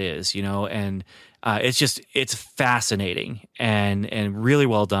what that is, you know, and it's fascinating and really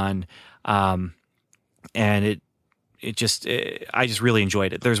well done, and I just really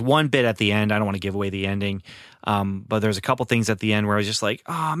enjoyed it. There's one bit at the end, I don't want to give away the ending, but there's a couple things at the end where I was just like,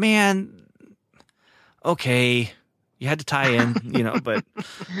 oh man, okay, you had to tie in, you know, but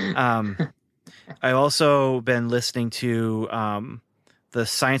I've also been listening to the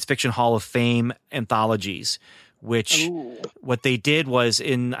Science Fiction Hall of Fame anthologies, which what they did was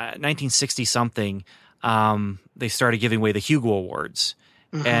in 1960 something, they started giving away the Hugo Awards.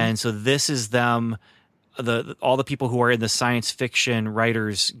 Mm-hmm. And so this is them, all the people who are in the Science Fiction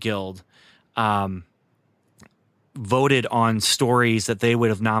Writers Guild voted on stories that they would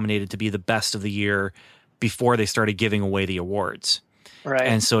have nominated to be the best of the year before they started giving away the awards. Right.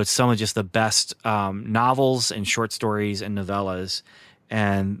 And so it's some of just the best novels and short stories and novellas.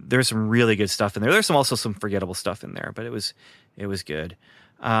 And there's some really good stuff in there. There's also some forgettable stuff in there, but it was good.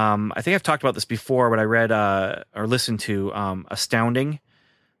 I think I've talked about this before, but I read or listened to Astounding,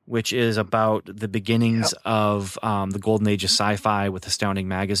 which is about the beginnings of the golden age of sci-fi with Astounding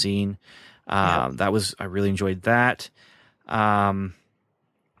magazine. I really enjoyed that. The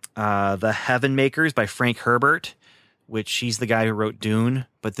Heaven Makers by Frank Herbert, which he's the guy who wrote Dune,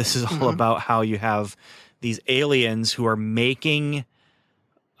 but this is all about how you have these aliens who are making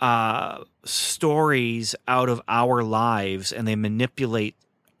stories out of our lives, and they manipulate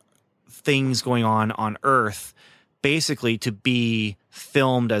things going on Earth basically to be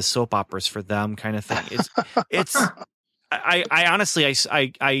filmed as soap operas for them, kind of thing. I honestly,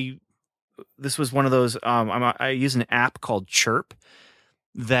 this was one of those, I use an app called Chirp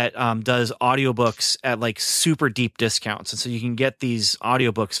that does audiobooks at like super deep discounts. And so you can get these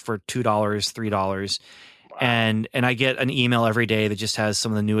audiobooks for $2, $3. Wow. And I get an email every day that just has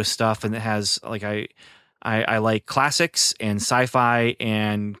some of the newest stuff. And it has like, I like classics and sci-fi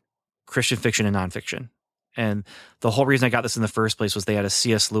and Christian fiction and nonfiction. And the whole reason I got this in the first place was they had a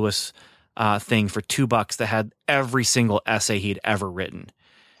C.S. Lewis thing for $2 that had every single essay he'd ever written.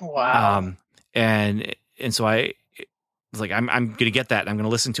 Wow. And so I was like, I'm going to get that, and I'm going to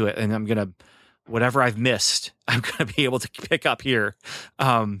listen to it, and I'm going to, whatever I've missed, I'm going to be able to pick up here.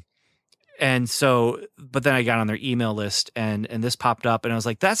 And so, but then I got on their email list, and this popped up, and I was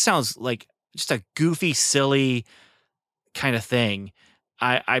like, that sounds like just a goofy, silly kind of thing.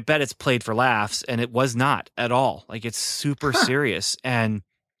 I bet it's played for laughs, and it was not at all. Like, it's super serious, and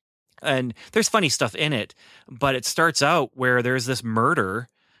there's funny stuff in it, but it starts out where there's this murder,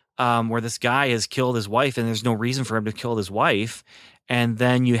 where this guy has killed his wife, and there's no reason for him to kill his wife. And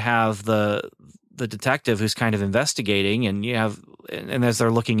then you have the detective who's kind of investigating, and and as they're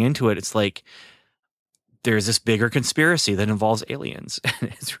looking into it, it's like there's this bigger conspiracy that involves aliens.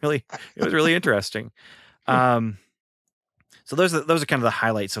 It was really interesting. So those are kind of the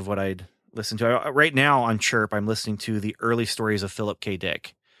highlights of what I'd listen to. Right now on Chirp, I'm listening to the early stories of Philip K.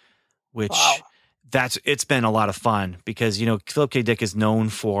 Dick, which it's been a lot of fun because, you know, Philip K. Dick is known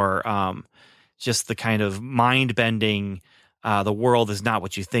for just the kind of mind-bending, the world is not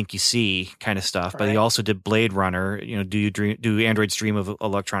what you think you see kind of stuff. Right. But he also did Blade Runner, you know, do androids dream of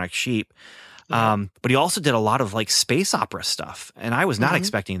electronic sheep? Yeah. But he also did a lot of like space opera stuff, and I was not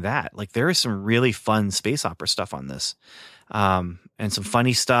expecting that. Like, there is some really fun space opera stuff on this, and some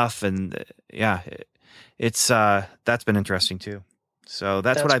funny stuff, and it's that's been interesting too. So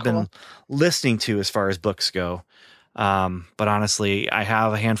that's what I've been listening to as far as books go. But honestly, I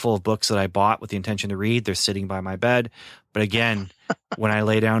have a handful of books that I bought with the intention to read. They're sitting by my bed. But again, when I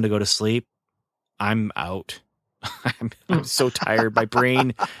lay down to go to sleep, I'm out. I'm so tired. My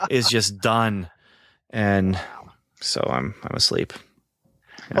brain is just done. And so I'm asleep.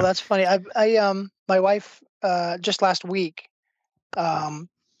 Yeah. Well, that's funny. I my wife, just last week,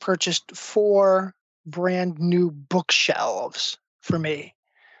 purchased 4 brand new bookshelves for me.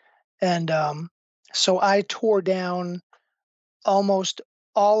 And so I tore down almost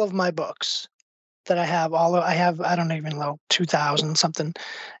all of my books that I have. I don't even know, 2,000 something,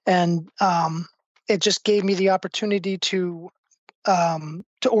 and it just gave me the opportunity to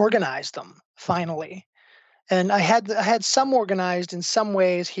organize them finally. And I had some organized in some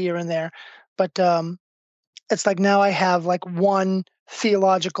ways here and there, but it's like now I have like one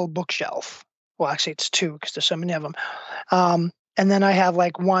theological bookshelf. Well, actually, it's two because there's so many of them. And then I have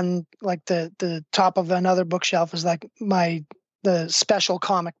like one, like the top of another bookshelf is like the special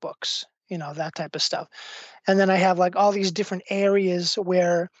comic books, that type of stuff. And then I have like all these different areas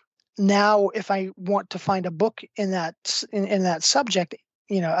where now if I want to find a book in that subject,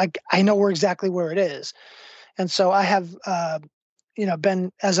 I know exactly where it is. And so I have,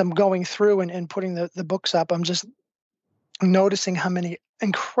 been, as I'm going through and putting the books up, I'm just noticing how many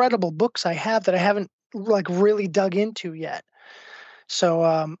incredible books I have that I haven't like really dug into yet. So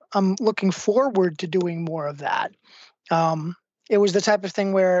I'm looking forward to doing more of that. It was the type of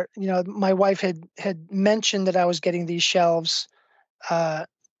thing where, my wife had mentioned that I was getting these shelves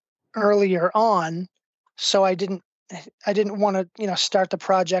earlier on. So I didn't want to, start the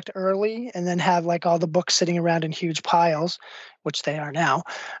project early and then have like all the books sitting around in huge piles, which they are now,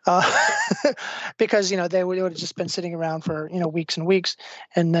 because, they would have just been sitting around for, weeks and weeks.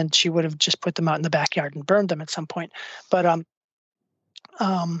 And then she would have just put them out in the backyard and burned them at some point. But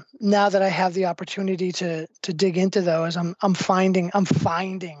now that I have the opportunity to dig into those, I'm finding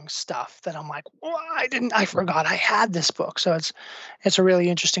stuff that I'm like, well, I forgot I had this book. So it's a really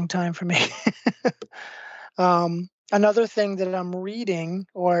interesting time for me. Another thing that I'm reading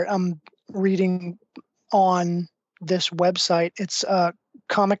on this website, it's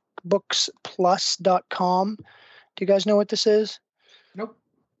comicbooksplus.com. Do you guys know what this is? Nope.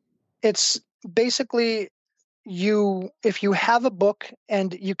 It's basically if you have a book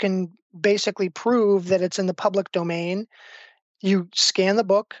and you can basically prove that it's in the public domain, you scan the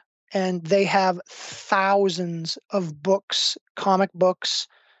book and they have thousands of books, comic books,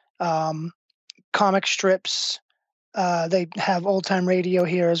 comic strips. They have old time radio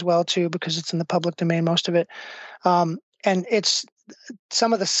here as well too, because it's in the public domain, most of it. And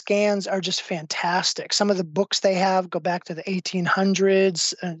some of the scans are just fantastic. Some of the books they have go back to the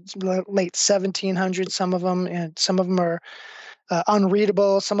 1800s, late 1700s, some of them, and some of them are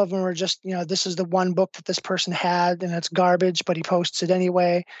unreadable. Some of them are just, this is the one book that this person had and it's garbage, but he posts it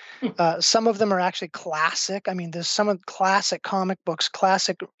anyway. Some of them are actually classic. I mean, there's some of classic comic books,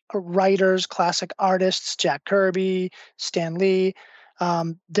 classic writers, classic artists, Jack Kirby, Stan Lee.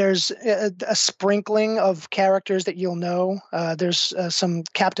 There's a sprinkling of characters that you'll know. There's some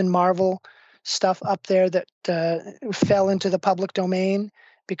Captain Marvel stuff up there that fell into the public domain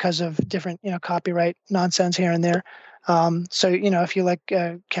because of different, copyright nonsense here and there. So, if you like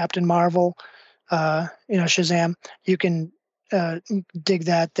Captain Marvel, Shazam, you can dig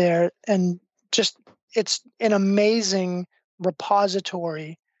that there. And just, it's an amazing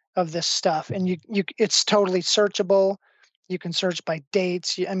repository of this stuff. And it's totally searchable. You can search by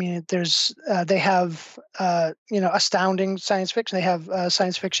dates. There's they have astounding science fiction. They have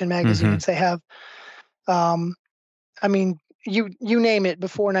science fiction magazines. They have, you name it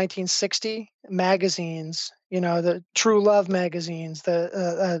before 1960 magazines. The True Love magazines,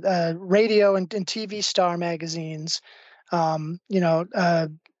 the radio and TV star magazines.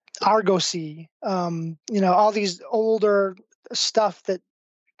 Argosy. All these older stuff that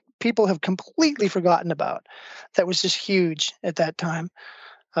people have completely forgotten about, that was just huge at that time.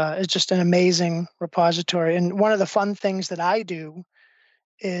 It's just an amazing repository. And one of the fun things that I do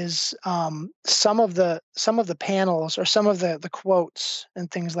is some of the panels or some of the quotes and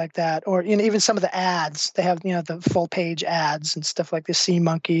things like that, or even some of the ads. They have the full page ads and stuff like the Sea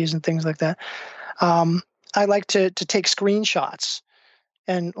Monkeys and things like that. I like to take screenshots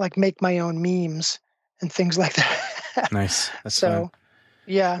and like make my own memes and things like that. Nice. That's so fun.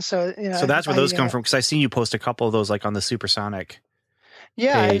 Yeah, so so that's where those come from, because I seen you post a couple of those like on the Supersonic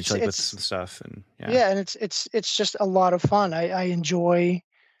page, like with some stuff, and and it's just a lot of fun. I enjoy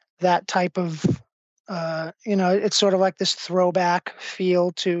that type of it's sort of like this throwback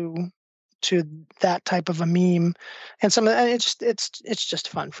feel to that type of a meme, and it's just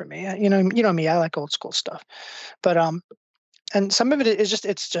fun for me. You know me, I like old school stuff, but and some of it is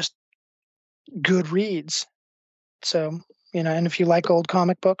just good reads. So. And if you like old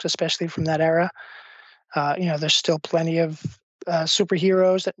comic books, especially from that era, there's still plenty of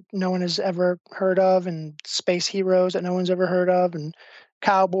superheroes that no one has ever heard of, and space heroes that no one's ever heard of, and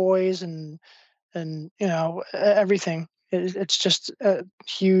cowboys and everything. It's just a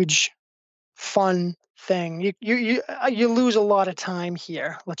huge, fun thing. You lose a lot of time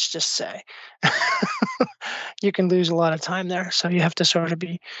here. Let's just say you can lose a lot of time there. So you have to sort of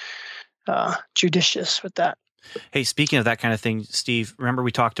be judicious with that. Hey, speaking of that kind of thing, Steve, remember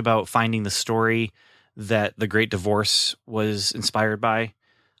we talked about finding the story that The Great Divorce was inspired by?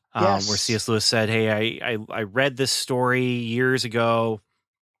 Yes. Where C.S. Lewis said, hey, I read this story years ago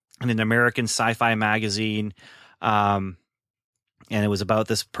in an American sci-fi magazine, and it was about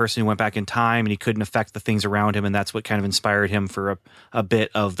this person who went back in time and he couldn't affect the things around him, and that's what kind of inspired him for a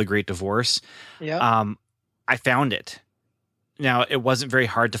bit of The Great Divorce. Yeah. I found it. Now, it wasn't very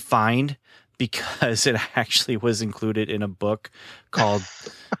hard to find because it actually was included in a book called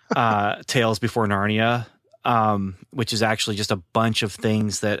Tales Before Narnia, which is actually just a bunch of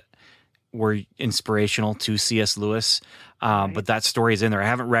things that were inspirational to C.S. Lewis. But that story is in there. I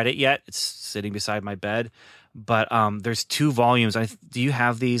haven't read it yet. It's sitting beside my bed. But there's 2 volumes. Do you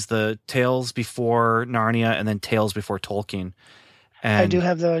have these? The Tales Before Narnia and then Tales Before Tolkien. And I do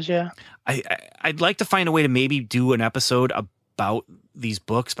have those, yeah. I'd like to find a way to maybe do an episode about these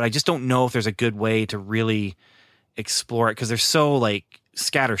books, but I just don't know if there's a good way to really explore it because they're so like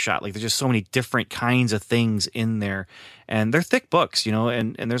scattershot. Like there's just so many different kinds of things in there, and they're thick books,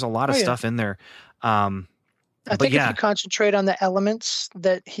 and there's a lot of stuff in there. I think if you concentrate on the elements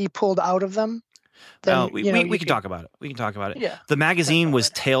that he pulled out of them, then we can talk about it. We can talk about it. Yeah. The magazine was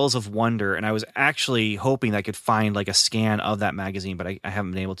Tales of Wonder, and I was actually hoping that I could find like a scan of that magazine, but I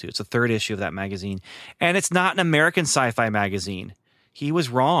haven't been able to. It's the 3rd issue of that magazine, and it's not an American sci-fi magazine. He was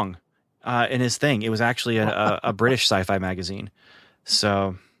wrong in his thing. It was actually a British sci-fi magazine.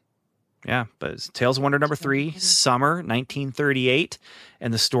 So, yeah, but it's Tales of Wonder number 3, summer 1938,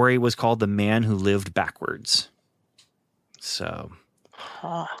 and the story was called The Man Who Lived Backwards. So,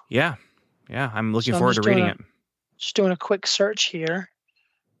 yeah, I'm looking forward to reading it. Just doing a quick search here,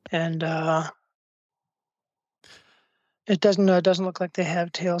 and it doesn't look like they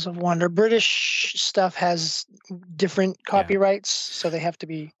have Tales of Wonder. British stuff has different copyrights, so they have to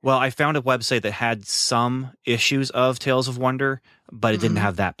be. Well, I found a website that had some issues of Tales of Wonder, but it didn't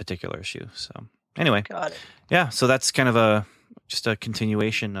have that particular issue. So anyway, got it. Yeah, so that's kind of just a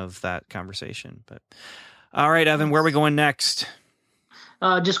continuation of that conversation. But all right, Evan, where are we going next?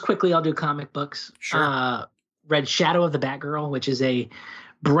 Just quickly, I'll do comic books. Sure. Read Shadow of the Batgirl, which is a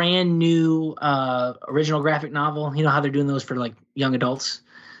brand new original graphic novel. You know how they're doing those for like young adults.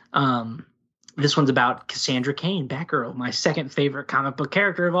 This one's about Cassandra Cain, Batgirl, my 2nd favorite comic book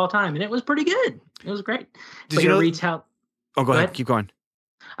character of all time, and it was pretty good. It was great. Did you know? Retell? Oh, go ahead. Keep going.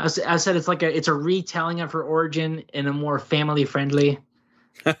 I said it's a retelling of her origin in a more family friendly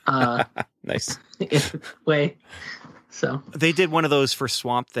nice way. So they did one of those for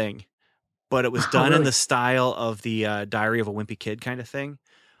Swamp Thing, but it was done in the style of the Diary of a Wimpy Kid kind of thing,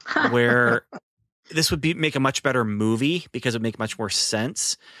 where this would make a much better movie because it would make much more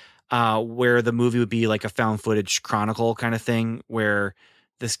sense. Where the movie would be like a found footage chronicle kind of thing, where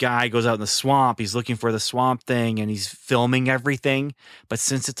this guy goes out in the swamp, he's looking for the Swamp Thing, and he's filming everything. But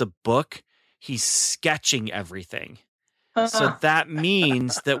since it's a book, he's sketching everything. So that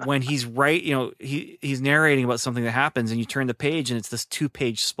means that when he's he's narrating about something that happens and you turn the page and it's this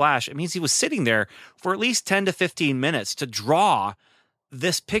 2-page splash, it means he was sitting there for at least 10 to 15 minutes to draw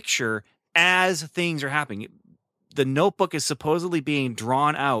this picture as things are happening. The notebook is supposedly being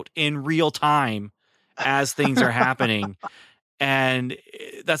drawn out in real time as things are happening. And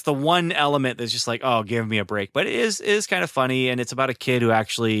that's the one element that's just like, oh, give me a break. But it is kind of funny. And it's about a kid who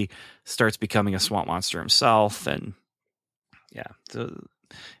actually starts becoming a swamp monster himself. And yeah, so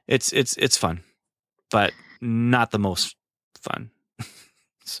it's fun, but not the most fun.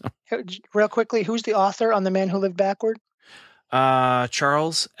 So, real quickly, who's the author on The Man Who Lived Backward?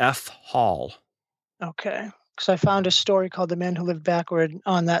 Charles F. Hall. Okay, because I found a story called The Man Who Lived Backward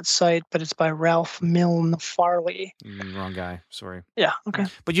on that site, but it's by Ralph Milne Farley. Wrong guy. Sorry. Yeah. Okay.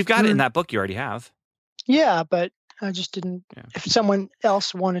 But you've got it in that book you already have. Yeah, but I just didn't. Yeah. If someone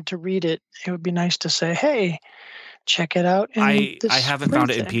else wanted to read it, it would be nice to say, "Hey, check it out." I haven't found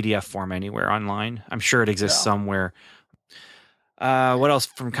it in PDF form anywhere online. I'm sure it exists somewhere. What else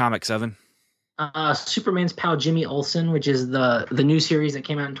from comics, Evan? Superman's pal Jimmy Olsen, which is the new series that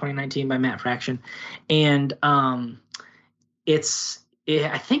came out in 2019 by Matt Fraction, and I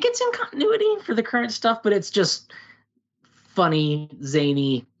think it's in continuity for the current stuff, but it's just funny,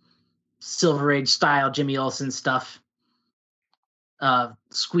 zany, Silver Age style Jimmy Olsen stuff,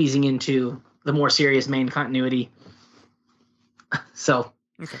 squeezing into the more serious main continuity. So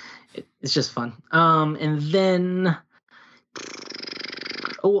it's just fun. And then,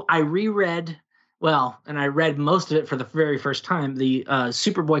 I reread, and I read most of it for the very first time, the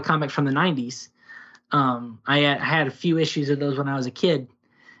Superboy comic from the 90s. I had a few issues of those when I was a kid,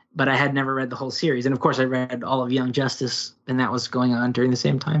 but I had never read the whole series. And of course, I read all of Young Justice, and that was going on during the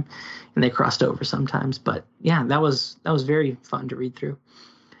same time, and they crossed over sometimes. But yeah, that was very fun to read through.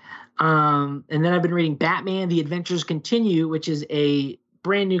 And then I've been reading Batman: The Adventures Continue, which is a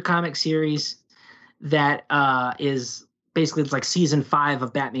brand new comic series that is basically, it's like season 5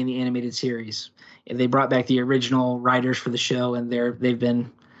 of Batman the Animated Series. And they brought back the original writers for the show, and they've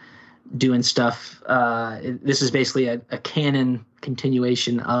been doing stuff. This is basically a canon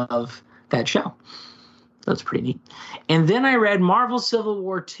continuation of that show. That's pretty neat. And then I read Marvel Civil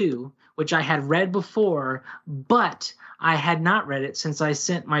War 2, which I had read before, but I had not read it since I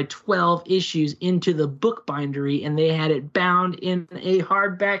sent my 12 issues into the book bindery, and they had it bound in a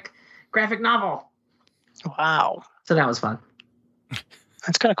hardback graphic novel. Wow. So that was fun.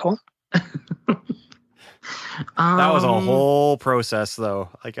 That's kind of cool. That was a whole process, though.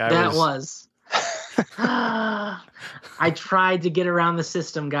 That was. I tried to get around the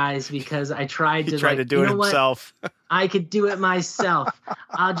system, guys, because I tried to. He tried to do it himself. I could do it myself.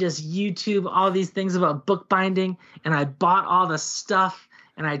 I'll just YouTube all these things about bookbinding, and I bought all the stuff,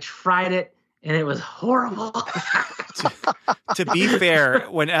 and I tried it, and it was horrible. To be fair,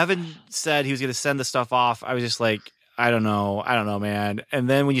 when Evan said he was going to send the stuff off, I was just like, I don't know, man. And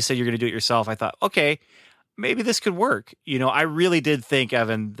then when you said you're going to do it yourself, I thought, okay, maybe this could work. I really did think,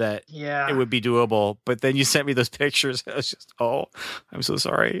 Evan, that it would be doable. But then you sent me those pictures. I was just, I'm so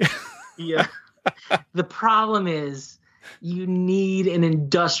sorry. Yeah. The problem is you need an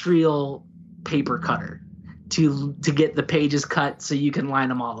industrial paper cutter to get the pages cut so you can line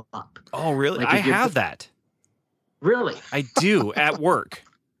them all up. Oh, really? I have that. Really? I do at work.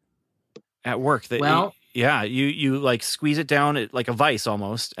 You like squeeze it down like a vice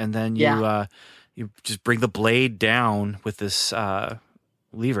almost, and then you just bring the blade down with this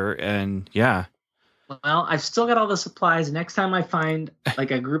lever, and yeah. Well, I've still got all the supplies. Next time I find like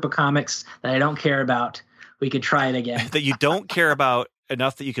a group of comics that I don't care about, we could try it again. That you don't care about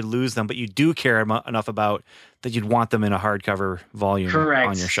enough that you could lose them, but you do care enough about that you'd want them in a hardcover volume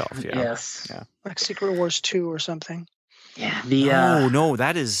on your shelf. Yeah. Yes. Yeah. Like Secret Wars 2 or something. Yeah. No,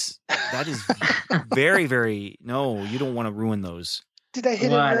 that is very, very, no, you don't want to ruin those. Did I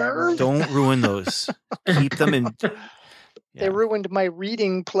hit a nerve? Don't ruin those. Keep them in. Yeah. They ruined my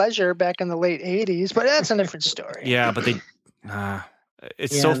reading pleasure back in the late 80s, but that's a different story. Yeah, but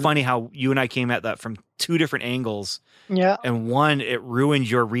it's so funny how you and I came at that from two different angles. Yeah. And one, it ruined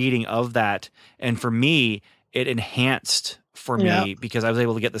your reading of that. And for me, it enhanced for me because I was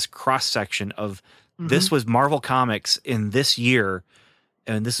able to get this cross section of this was Marvel Comics in this year,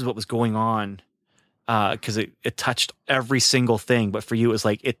 and this is what was going on. Because it touched every single thing. But for you, it was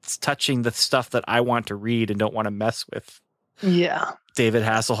like it's touching the stuff that I want to read and don't want to mess with. Yeah. David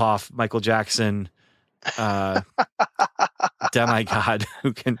Hasselhoff, Michael Jackson, demigod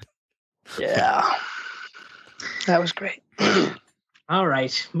who can. Yeah. That was great. All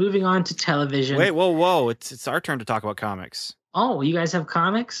right. Moving on to television. Wait, whoa. It's our turn to talk about comics. Oh, you guys have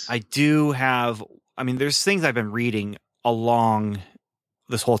comics? I do have. I mean, there's things I've been reading along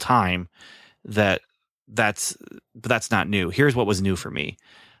this whole time that's not new. Here's what was new for me.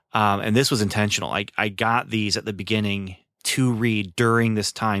 And this was intentional. I got these at the beginning to read during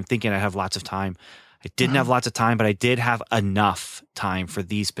this time, thinking I have lots of time. I didn't have lots of time, but I did have enough time for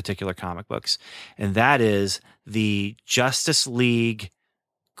these particular comic books. And that is the Justice League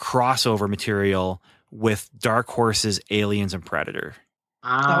crossover material with Dark Horse's Aliens and Predator.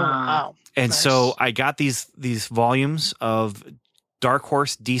 Wow. And nice. So I got these volumes of Dark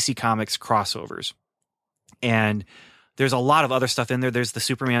Horse DC Comics crossovers. And there's a lot of other stuff in there. There's the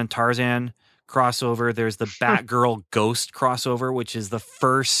Superman Tarzan crossover. There's the Batgirl Ghost crossover, which is the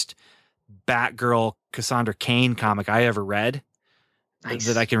first Batgirl Cassandra Cain comic I ever read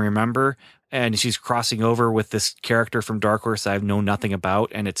that I can remember. And she's crossing over with this character from Dark Horse I know nothing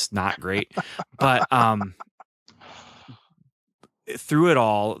about, and it's not great. But through it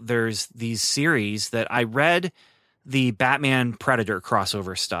all, there's these series that I read. The Batman Predator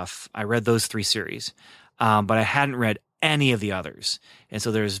crossover stuff. I read those 3 series, but I hadn't read any of the others. And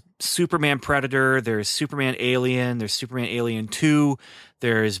so there's Superman Predator, there's Superman Alien, there's Superman Alien 2,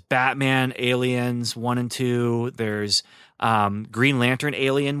 there's Batman Aliens 1 and 2, there's Green Lantern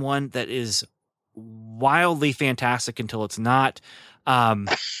Alien 1 that is wildly fantastic until it's not.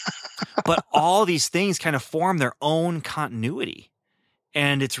 But all these things kind of form their own continuity.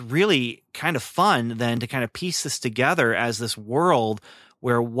 And it's really kind of fun then to kind of piece this together as this world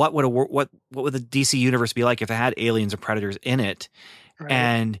where what would the DC universe be like if it had aliens or predators in it? Right.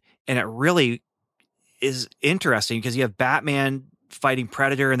 And it really is interesting because you have Batman fighting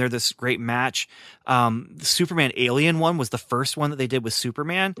Predator, and they're this great match. The Superman Alien one was the first one that they did with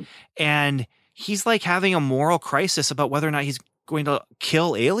Superman, and he's like having a moral crisis about whether or not he's going to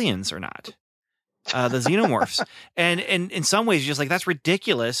kill aliens or not. The xenomorphs. And in some ways, you're just like, that's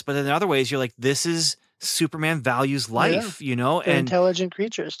ridiculous. But in other ways, you're like, this is Superman values life, They're and intelligent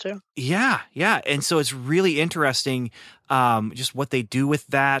creatures too. Yeah. And so it's really interesting, just what they do with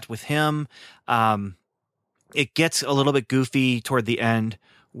that, with him. It gets a little bit goofy toward the end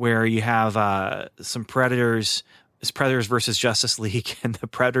where you have some Predators. It's Predators versus Justice League, and the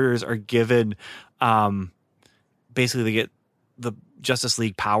Predators are given, basically they get the Justice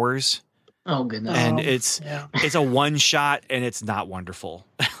League powers. Oh goodness! And it's a one shot, and it's not wonderful.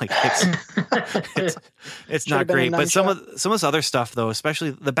 Like it's not great. But some of this other stuff, though, especially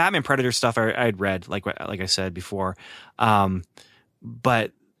the Batman Predator stuff, I'd read, like I said before.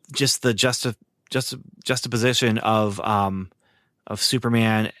 But just the juxtaposition of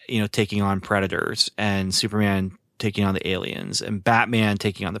Superman, taking on Predators, and Superman taking on the aliens, and Batman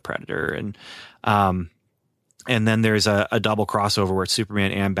taking on the Predator, and then there's a double crossover where it's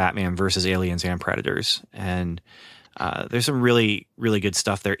Superman and Batman versus aliens and Predators. And there's some really, really good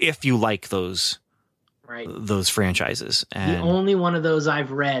stuff there if you like those franchises. And the only one of those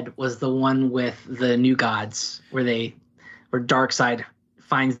I've read was the one with the New Gods, where Darkseid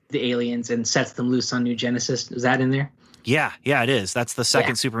finds the aliens and sets them loose on New Genesis. Is that in there? Yeah, it is. That's the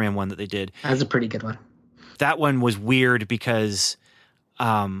second Superman one that they did. That's a pretty good one. That one was weird because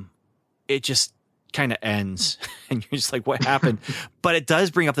it just kind of ends and you're just like, what happened? But it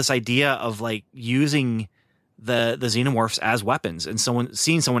does bring up this idea of like using the xenomorphs as weapons, and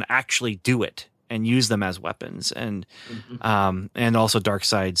seeing someone actually do it and use them as weapons, and also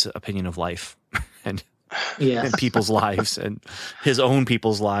Darkseid's opinion of life and people's lives, and his own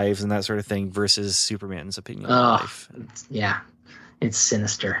people's lives, and that sort of thing, versus Superman's opinion of life. Yeah, it's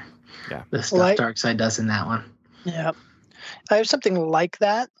sinister. Yeah, the stuff Darkseid does in that one. Yeah, I have something like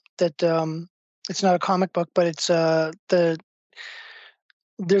that. It's not a comic book, but it's there's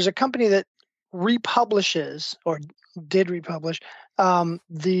a company that republishes, or did republish,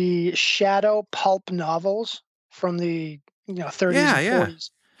 the Shadow pulp novels from the 30s and 40s.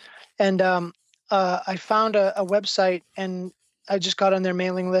 And I found a website, and I just got on their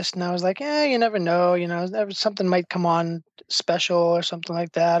mailing list, and I was like, you never know, something might come on special or something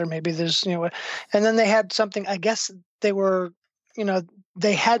like that, or maybe there's, and then they had something, I guess they were,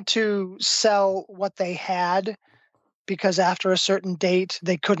 they had to sell what they had because after a certain date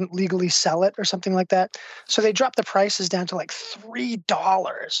they couldn't legally sell it or something like that. So they dropped the prices down to like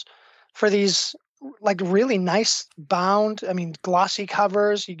 $3 for these like really nice bound, glossy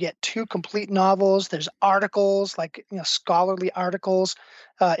covers. You get 2 complete novels. There's articles, like scholarly articles.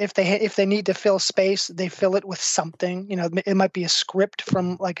 If they need to fill space, they fill it with something. It might be a script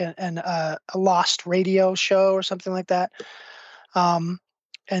from like a lost radio show or something like that. And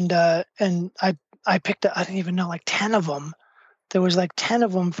I picked up, I didn't even know, like 10 of them. There was like 10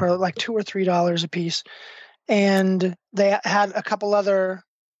 of them for like $2 or $3 a piece. And they had a couple other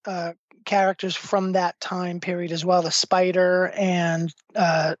characters from that time period as well. The Spider and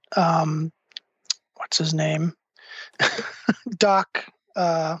what's his name? Doc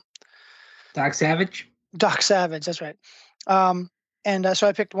Savage? Doc Savage, that's right. And so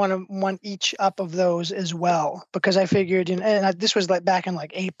I picked one each up of those as well, because I figured, this was like back in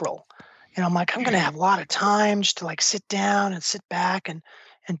like April, and I'm like, I'm going to have a lot of time just to like sit down and sit back and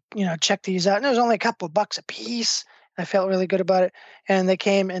check these out. And it was only a couple of bucks a piece. I felt really good about it. And they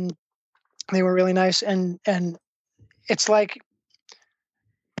came and they were really nice. And it's like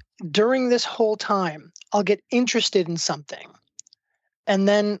during this whole time, I'll get interested in something and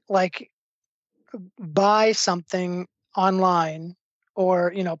then like buy something online,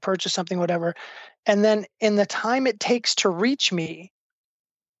 or purchase something, whatever, and then in the time it takes to reach me,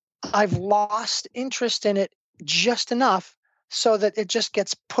 I've lost interest in it just enough so that it just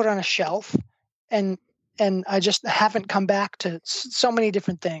gets put on a shelf, and I just haven't come back to so many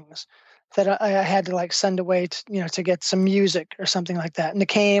different things that I had to like send away to get some music or something like that. And it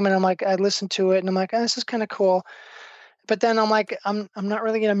came, and I'm like, I listened to it, and I'm like, this is kind of cool. But then I'm like, I'm not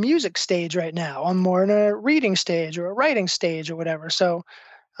really in a music stage right now. I'm more in a reading stage or a writing stage or whatever. So,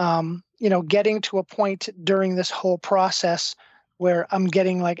 getting to a point during this whole process where I'm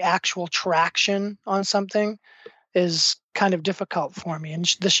getting like actual traction on something is kind of difficult for me. And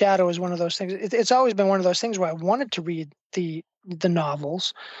The Shadow is one of those things. It's always been one of those things where I wanted to read the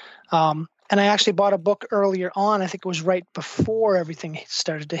novels. And I actually bought a book earlier on. I think it was right before everything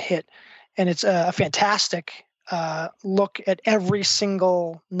started to hit. And it's a fantastic look at every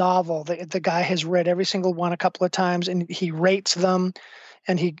single novel. The guy has read every single one a couple of times, and he rates them,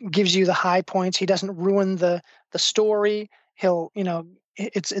 and he gives you the high points. He doesn't ruin the story. He'll,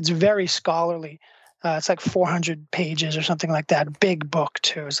 it's very scholarly. It's like 400 pages or something like that. Big book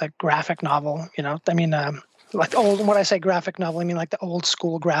too. It's like graphic novel. Like old. When I say graphic novel, I mean like the old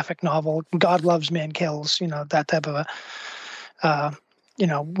school graphic novel. God Loves, Man Kills. That type of a.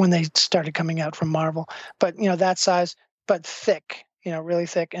 When they started coming out from Marvel, but that size, but thick. Really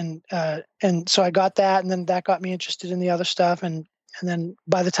thick, and so I got that, and then that got me interested in the other stuff, and then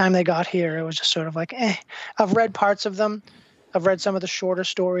by the time they got here, it was just sort of like, I've read parts of them. I've read some of the shorter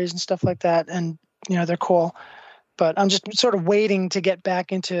stories and stuff like that, and they're cool, but I'm just sort of waiting to get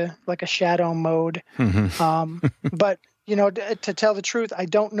back into like a shadow mode. But to tell the truth, I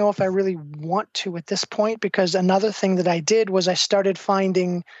don't know if I really want to at this point, because another thing that I did was I started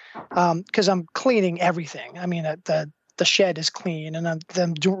finding, because I'm cleaning everything. I mean, the shed is clean, and I'm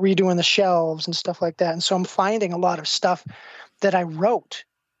redoing the shelves and stuff like that, and so I'm finding a lot of stuff that I wrote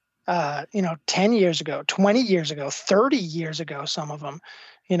 10 years ago, 20 years ago, 30 years ago, some of them,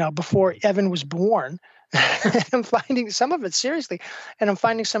 before Evan was born. I'm finding some of it seriously, and I'm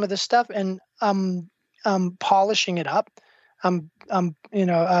finding some of this stuff, and I'm polishing it up. I'm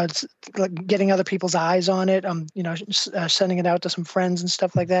like getting other people's eyes on it. I'm, sending it out to some friends and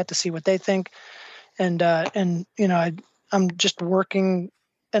stuff like that to see what they think. And I'm just working,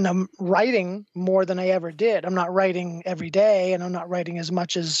 and I'm writing more than I ever did. I'm not writing every day, and I'm not writing as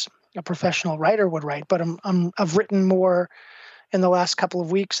much as a professional writer would write, but I've written more in the last couple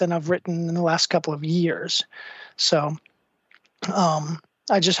of weeks than I've written in the last couple of years. So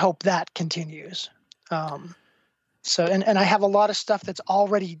I just hope that continues. So I have a lot of stuff that's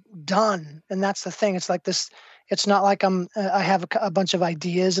already done, and that's the thing. It's like this. It's not like I have a bunch of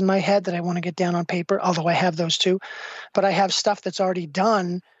ideas in my head that I want to get down on paper, although I have those too. But I have stuff that's already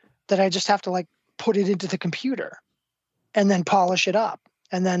done that I just have to like put it into the computer and then polish it up,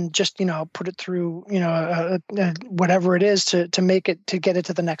 and then just put it through whatever it is to make it, to get it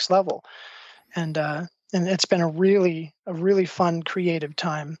to the next level. And it's been a really fun creative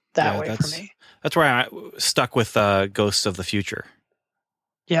time that way for me. That's where I stuck with Ghosts of the Future.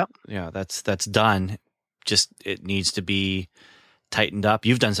 Yep. Yeah, that's done. Just it needs to be tightened up.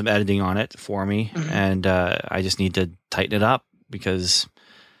 You've done some editing on it for me, and I just need to tighten it up, because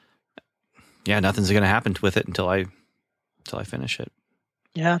nothing's going to happen with it until I finish it.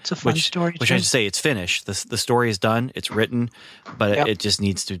 Yeah, it's a fun story. Which I should say, it's finished. The story is done. It's written, but it just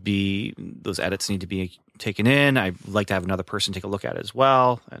needs to be, those edits need to be taken in. I'd like to have another person take a look at it as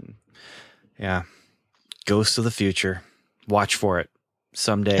well. And Ghosts of the Future. Watch for it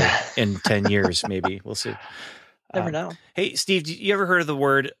someday in 10 years, maybe. We'll see. Never know. Hey, Steve, you ever heard of the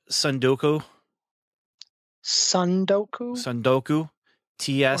word Sundoku? Sundoku? Sundoku.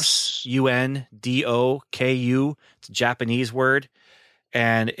 Tsundoku. It's a Japanese word.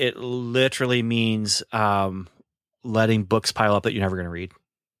 And it literally means letting books pile up that you're never going to read.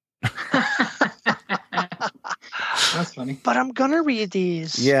 That's funny. But I'm going to read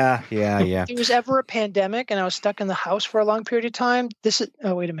these. Yeah. If there was ever a pandemic and I was stuck in the house for a long period of time,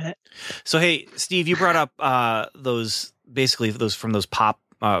 oh, wait a minute. So, hey, Steve, you brought up those from those pulp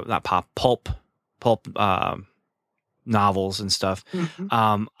novels and stuff.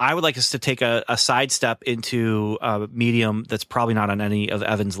 I would like us to take a sidestep into a medium that's probably not on any of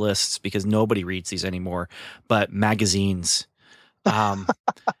Evan's lists, because nobody reads these anymore, but magazines.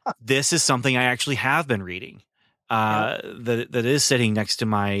 This is something I actually have been reading. That is sitting next to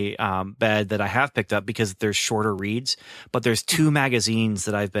my bed that I have picked up because there's shorter reads, but there's two magazines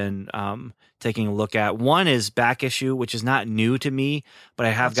that I've been taking a look at. One is Back Issue, which is not new to me, but I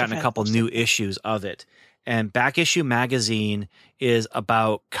have gotten a couple new issues of it. And Back Issue magazine is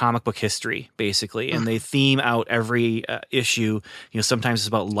about comic book history, basically, and they theme out every issue. Sometimes it's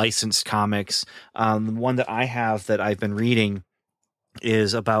about licensed comics. The one that I have that I've been reading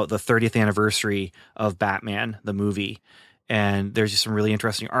is about the 30th anniversary of Batman, the movie. And there's just some really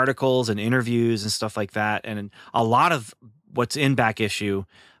interesting articles and interviews and stuff like that. And a lot of what's in Back Issue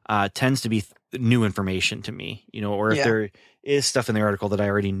tends to be new information to me, or if there is stuff in the article that I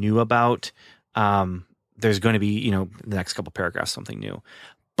already knew about, there's going to be, the next couple paragraphs, something new.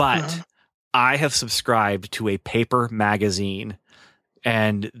 But I have subscribed to a paper magazine,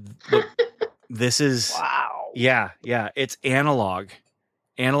 and this is, wow. Yeah. It's Analog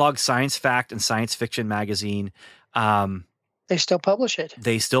Science Fact and Science Fiction magazine. They still publish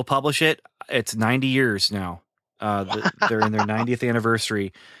it. It's 90 years now. They're in their 90th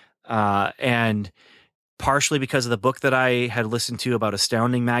anniversary. And partially because of the book that I had listened to about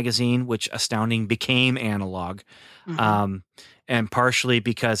Astounding magazine, which Astounding became Analog. And partially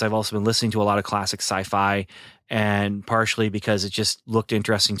because I've also been listening to a lot of classic sci-fi, and partially because it just looked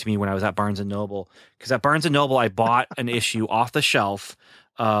interesting to me when I was at Barnes & Noble. Because at Barnes & Noble, I bought an issue off the shelf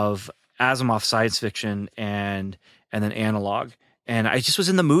of Asimov science fiction and then Analog. And I just was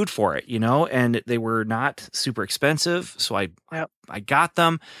in the mood for it, and they were not super expensive. So I got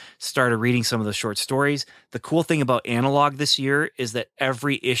them, started reading some of the short stories. The cool thing about Analog this year is that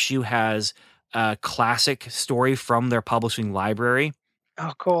every issue has a classic story from their publishing library.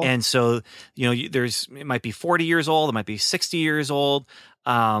 Oh, cool. And so, it might be 40 years old, it might be 60 years old.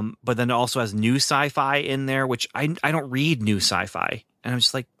 But then it also has new sci-fi in there, which I don't read new sci-fi. And I'm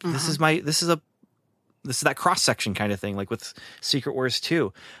just like, this is that cross-section kind of thing, like with Secret Wars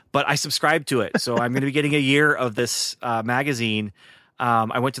 2. But I subscribed to it. So I'm going to be getting a year of this magazine.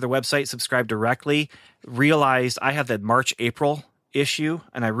 I went to their website, subscribed directly, realized I have that March-April issue,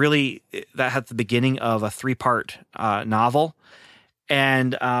 and that had the beginning of a 3-part novel,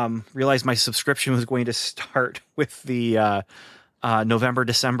 and realized my subscription was going to start with the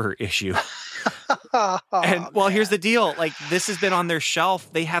November-December issue. And well, here's the deal. Like, this has been on their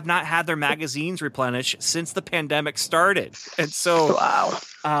shelf. They have not had their magazines replenished since the pandemic started. And so,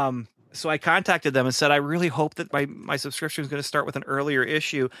 so I contacted them and said, I really hope that my subscription is going to start with an earlier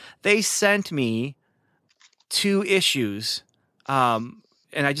issue. They sent me 2 issues. And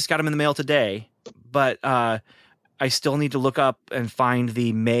I just got them in the mail today, but I still need to look up and find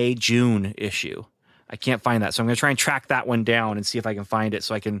the May-June issue. I can't find that. So I'm going to try and track that one down and see if I can find it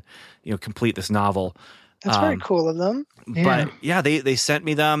so I can, complete this novel. That's very cool of them. But yeah, they sent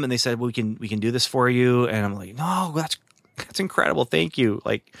me them and they said, well, we can do this for you. And I'm like, no, that's incredible. Thank you.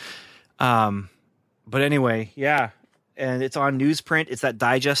 Like, but anyway, yeah. And it's on newsprint. It's that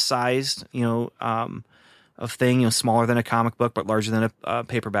digest sized, of thing, smaller than a comic book, but larger than a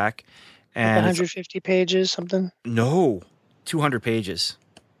paperback. And 150 pages, something? No, 200 pages.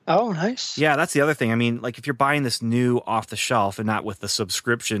 Oh, nice. Yeah, that's the other thing. I mean, like if you're buying this new off the shelf and not with the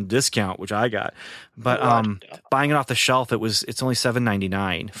subscription discount, which I got, but buying it off the shelf, it's only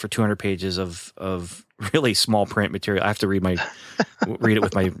 $7.99 for 200 pages of really small print material. I have to read it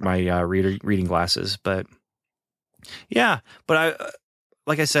with my reading glasses, but yeah. But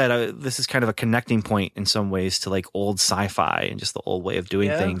like I said, this is kind of a connecting point in some ways to like old sci-fi and just the old way of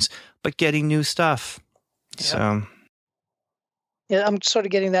doing things, but getting new stuff. Yeah. So. Yeah, I'm sort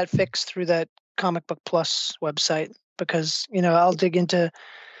of getting that fixed through that Comic Book Plus website because, I'll dig into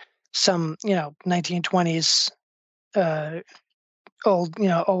some, 1920s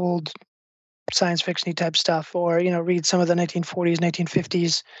old science fiction type stuff, or, read some of the 1940s,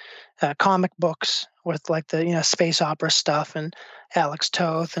 1950s comic books with like the, space opera stuff and Alex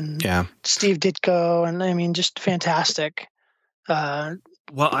Toth and Steve Ditko. And I mean, just fantastic.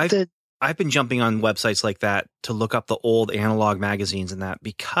 I've been jumping on websites like that to look up the old Analog magazines and that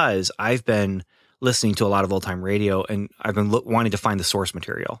because I've been listening to a lot of old time radio and I've been wanting to find the source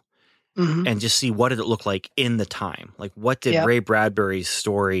material and just see what did it look like in the time. Like what did Ray Bradbury's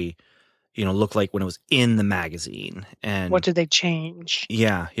story, look like when it was in the magazine, and what did they change?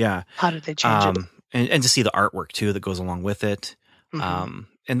 Yeah. How did they change it? And to see the artwork too that goes along with it. And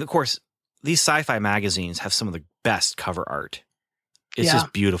of course, these sci-fi magazines have some of the best cover art. It's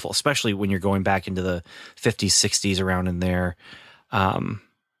just beautiful, especially when you're going back into the 50s, 60s around in there.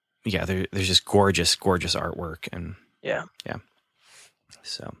 There's just gorgeous, gorgeous artwork. And yeah.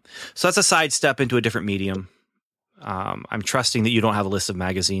 So that's a sidestep into a different medium. I'm trusting that you don't have a list of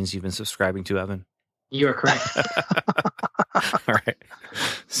magazines you've been subscribing to, Evan. You are correct. All right.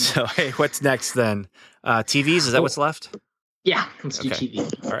 So, hey, what's next then? TVs, is that what's left? Yeah, let's do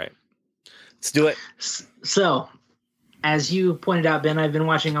TV. All right. Let's do it. So, as you pointed out, Ben, I've been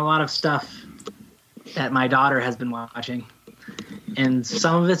watching a lot of stuff that my daughter has been watching. And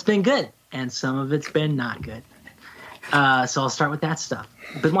some of it's been good, and some of it's been not good. So I'll start with that stuff.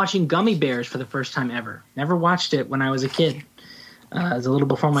 I've been watching Gummy Bears for the first time ever. Never watched it when I was a kid. It was a little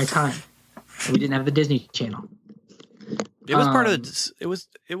before my time. We didn't have the Disney Channel. It was part of the. It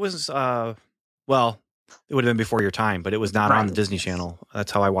was. Well, it would have been before your time, but it was not on the Disney Channel.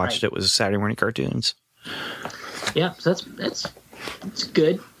 That's how I watched it. It was Saturday morning cartoons. Yeah, so that's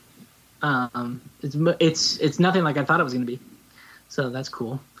good. It's nothing like I thought it was going to be. So that's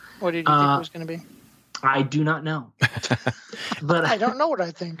cool. What did you think it was going to be? I do not know. But I don't know what I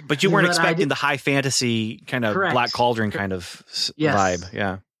think. But you weren't expecting the high fantasy kind of Black Cauldron kind of vibe.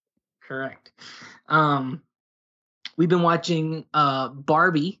 Yeah. Correct. We've been watching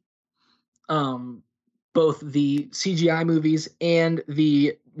Barbie, both the CGI movies and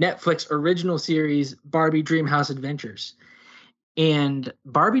the Netflix original series Barbie Dreamhouse Adventures. And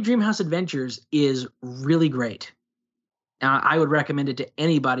Barbie Dreamhouse Adventures is really great. I would recommend it to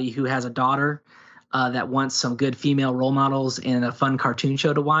anybody who has a daughter that wants some good female role models and a fun cartoon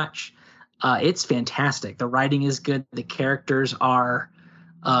show to watch. It's fantastic. The writing is good. The characters are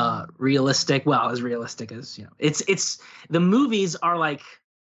realistic. Well, as realistic as, you know, it's the movies are like,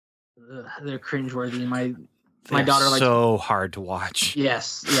 they're cringeworthy. My daughter likes so hard to watch.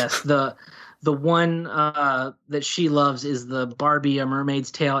 Yes. The one that she loves is the Barbie A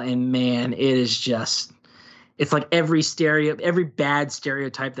Mermaid's Tale, and man, it is just, it's like every bad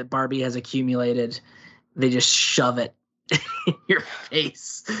stereotype that Barbie has accumulated, they just shove it in your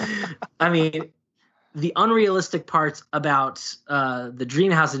face. I mean, the unrealistic parts about the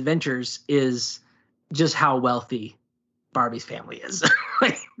Dreamhouse Adventures is just how wealthy Barbie's family is.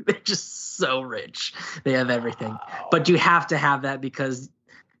 Like, they're just so rich. They have everything. But you have to have that because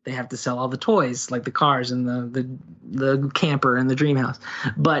they have to sell all the toys, like the cars and the camper and the dream house.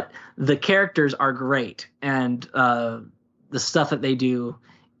 But the characters are great, and the stuff that they do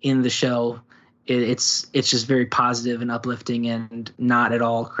in the show, it's just very positive and uplifting and not at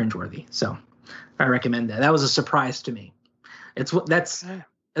all cringeworthy. So I recommend that. That was a surprise to me. That's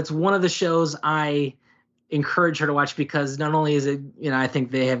one of the shows I encourage her to watch because not only is it, you know, I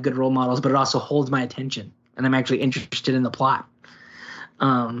think they have good role models, but it also holds my attention, and I'm actually interested in the plot.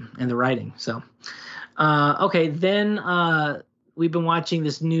 And the writing. So, okay. Then, we've been watching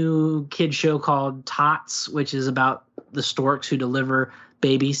this new kid show called Tots, which is about the storks who deliver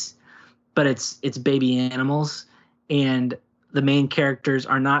babies, but it's baby animals. And the main characters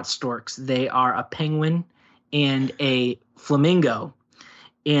are not storks. They are a penguin and a flamingo,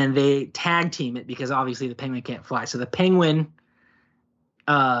 and they tag team it because obviously the penguin can't fly. So the penguin,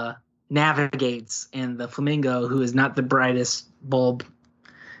 navigates, and the flamingo, who is not the brightest bulb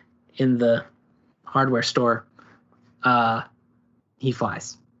in the hardware store, he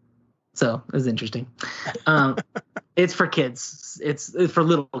flies. So it's interesting. It's for kids. It's for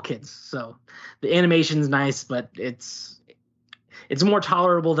little kids. So the animation's nice, but it's more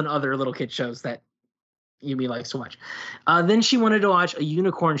tolerable than other little kid shows that Yumi likes to watch. Then she wanted to watch a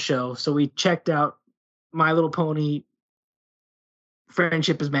unicorn show, so we checked out My Little Pony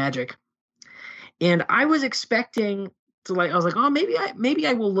Friendship is Magic. And I was expecting to I was like, oh, maybe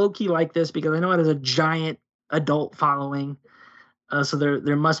I will low-key like this because I know it has a giant adult following. So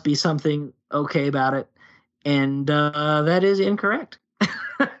there must be something okay about it. And that is incorrect.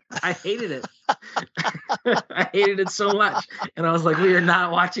 I hated it. I hated it so much. And I was like, we are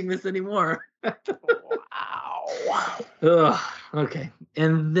not watching this anymore. Wow. Ugh, okay.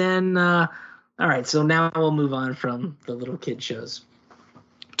 And then, all right, so now we'll move on from the little kid shows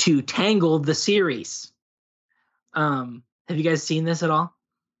to Tangled, the series. Have you guys seen this at all?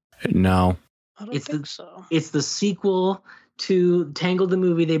 No. I don't think so. It's the sequel to Tangled the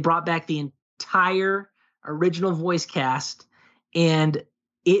movie. They brought back the entire original voice cast, and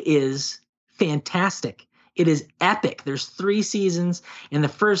it is fantastic. It is epic. There's 3 seasons. In the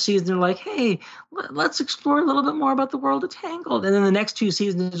first season, they're like, hey, let's explore a little bit more about the world of Tangled. And then the next 2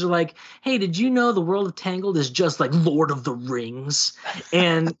 seasons are like, hey, did you know the world of Tangled is just like Lord of the Rings?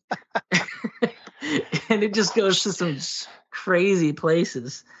 And and it just goes to some crazy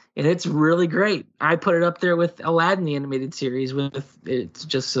places. And it's really great. I put it up there with Aladdin, the animated series.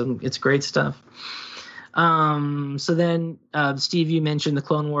 It's great stuff. So then, Steve, you mentioned the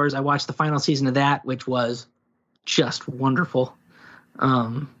Clone Wars. I watched the final season of that, which was just wonderful.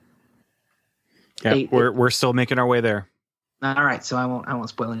 We're still making our way there. All right, so I won't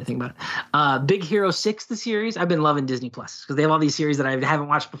spoil anything about it. Big Hero 6, the series. I've been loving Disney Plus because they have all these series that I haven't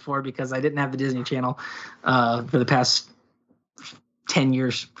watched before because I didn't have the Disney Channel for the past 10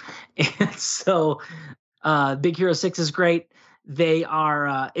 years. And so Big Hero 6 is great. They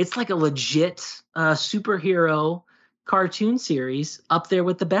are it's like a legit superhero cartoon series up there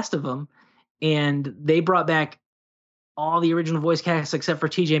with the best of them. And they brought back all the original voice cast except for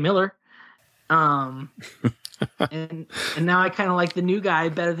TJ Miller. And now I kind of like the new guy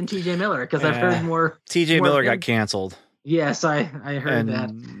better than TJ Miller because I've heard more. TJ Miller got canceled. Yes, I heard that.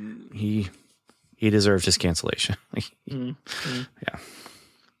 He deserves his cancellation. Yeah.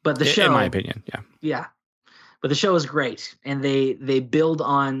 But the show, in my opinion, yeah. But the show is great, and they build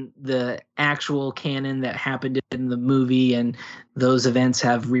on the actual canon that happened in the movie, and those events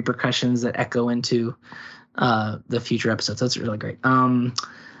have repercussions that echo into the future episodes. That's really great.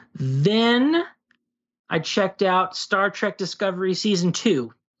 Then I checked out Star Trek Discovery Season 2.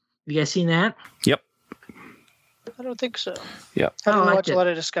 Have you guys seen that? Yep. I don't think so. Yep. I haven't watched a lot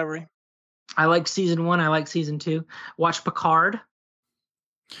of Discovery. I like Season 1. I like Season 2. Watch Picard.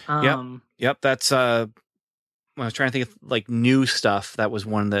 Yep. That's I was trying to think of like new stuff. That was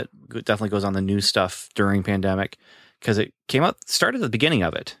one that definitely goes on the new stuff during pandemic because it started at the beginning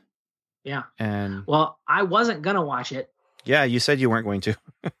of it. Yeah. And well, I wasn't gonna watch it. Yeah, you said you weren't going to.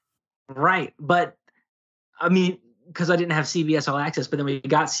 Right, but I mean, because I didn't have CBS All Access, but then we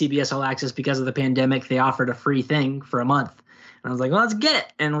got CBS All Access because of the pandemic. They offered a free thing for a month, and I was like, well, let's get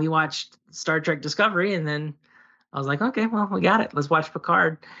it. And we watched Star Trek Discovery, and then I was like, okay, well, we got it. Let's watch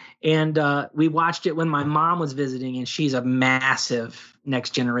Picard. And we watched it when my mom was visiting, and she's a massive Next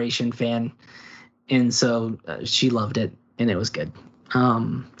Generation fan. And so she loved it, and it was good.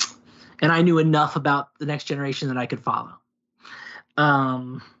 And I knew enough about the Next Generation that I could follow.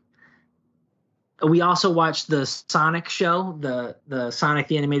 We also watched the Sonic show, the Sonic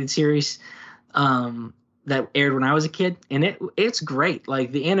the Animated Series that aired when I was a kid, and it's great.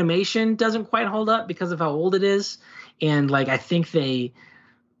 Like the animation doesn't quite hold up because of how old it is, and like I think they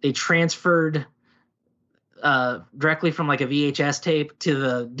transferred directly from like a VHS tape to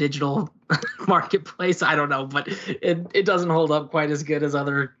the digital marketplace. I don't know, but it doesn't hold up quite as good as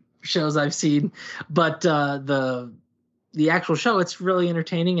other shows I've seen. But the actual show, it's really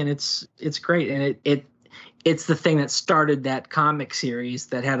entertaining and it's great, and it's the thing that started that comic series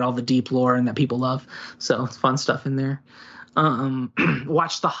that had all the deep lore and that people love. So it's fun stuff in there.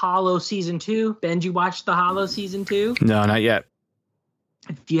 Watched The Hollow season 2. Benji watched The Hollow season 2? No, not yet.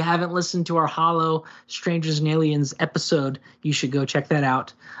 If you haven't listened to our Hollow Strangers and Aliens episode, you should go check that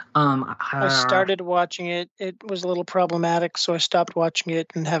out. I started watching it. It was a little problematic, so I stopped watching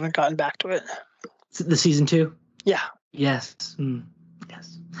it and haven't gotten back to it. The season 2? Yeah. Yes.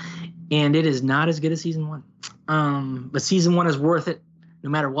 Yes. And it is not as good as season 1. But season 1 is worth it no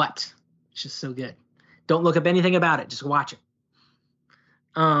matter what. It's just so good. Don't look up anything about it. Just watch it.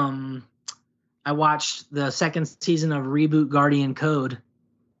 I watched the second season of Reboot Guardian Code.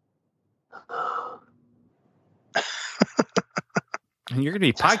 And you're going to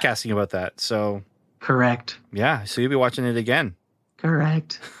be podcasting about that. So correct. Yeah. So you'll be watching it again.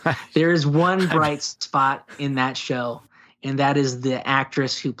 Correct. There is one bright spot in that show, and that is the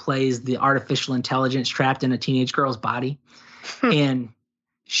actress who plays the artificial intelligence trapped in a teenage girl's body. And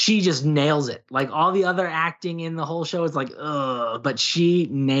she just nails it. Like all the other acting in the whole show is like, ugh, but she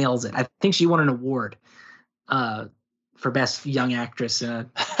nails it. I think she won an award for Best Young Actress in a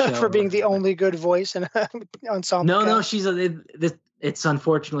show. For being the only good voice in an ensemble. No, she's it's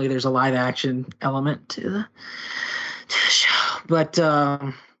unfortunately there's a live action element to the show, but got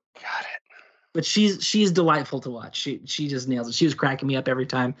it. But she's delightful to watch. She just nails it. She was cracking me up every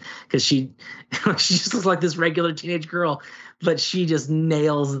time because she just looks like this regular teenage girl, but she just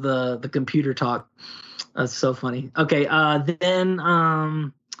nails the computer talk. That's so funny. Okay, then I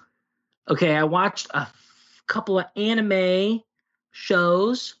watched a couple of anime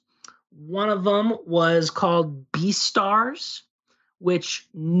shows. One of them was called Beastars, which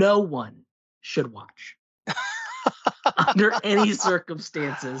no one should watch. Under any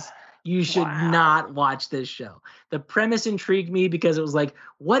circumstances, you should not watch this show. The premise intrigued me because it was like,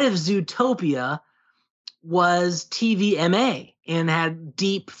 what if Zootopia was TVMA and had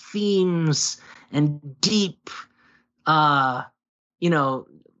deep themes and deep, really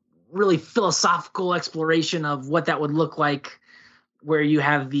philosophical exploration of what that would look like, where you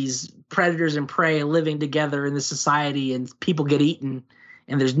have these predators and prey living together in this society and people get eaten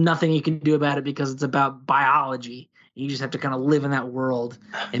and there's nothing you can do about it because it's about biology. You just have to kind of live in that world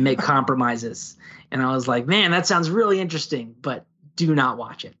and make compromises. And I was like, man, that sounds really interesting, but do not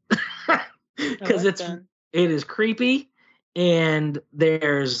watch it. Because it is creepy and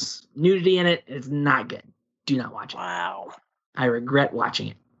there's nudity in it. It's not good. Do not watch it. Wow. I regret watching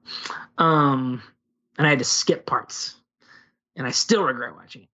it. And I had to skip parts. And I still regret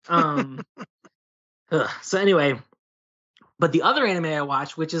watching it. So anyway, but the other anime I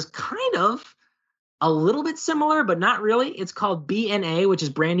watched, which is kind of a little bit similar, but not really. It's called BNA, which is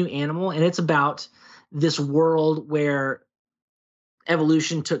Brand New Animal. And it's about this world where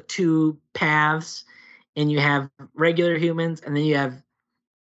evolution took two paths, and you have regular humans, and then you have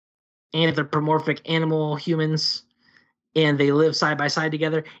anthropomorphic animal humans, and they live side by side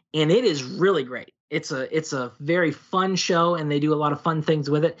together. And it is really great. It's a very fun show, and they do a lot of fun things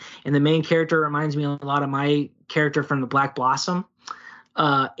with it. And the main character reminds me a lot of my character from the Black Blossom,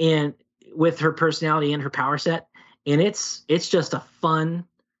 and with her personality and her power set. And it's just a fun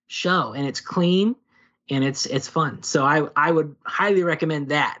show, and it's clean, and it's fun. So I would highly recommend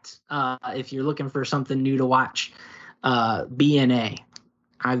that if you're looking for something new to watch. BNA.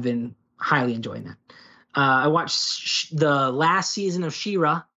 I've been highly enjoying that. I watched the last season of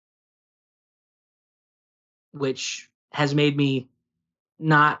She-Ra, which has made me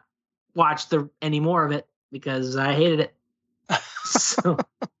not watch any more of it because I hated it. So,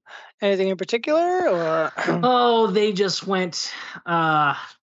 Anything in particular, or oh, they just went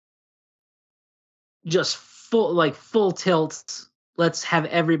just full tilt. Let's have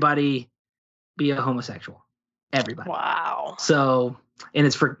everybody be a homosexual. Everybody. wow. So, and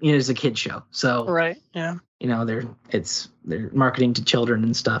it's it's a kid show. So, Right. Yeah. they're marketing to children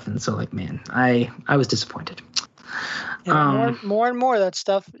and stuff. And so, like, man, I was disappointed. Yeah, more and more that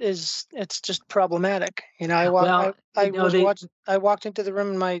stuff it's just problematic. I walked into the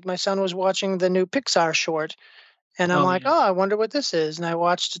room and my son was watching the new Pixar short, and I'm like, yeah. oh, I wonder what this is. And I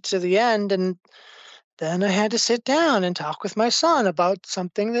watched it to the end, and then I had to sit down and talk with my son about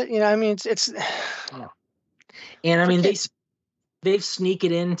something that it's Yeah. And I mean, they've sneak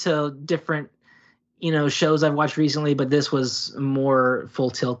it into different shows I've watched recently, but this was more full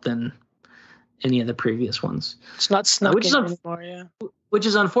tilt than any of the previous ones. It's not snuck in anymore, yeah. Which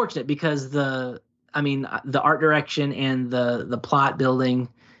is unfortunate because the art direction and the plot building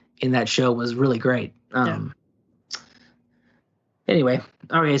in that show was really great. Anyway,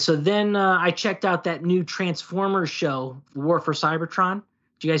 okay, so then I checked out that new Transformers show, War for Cybertron.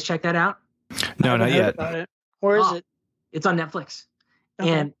 Did you guys check that out? No, not yet. About it. Where is it? It's on Netflix.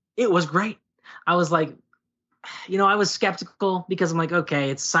 Okay. And it was great. I was like, I was skeptical because I'm like, okay,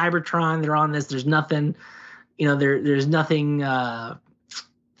 it's Cybertron. They're on this. There's nothing, there's nothing,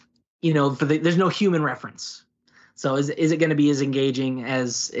 there's no human reference. So is it going to be as engaging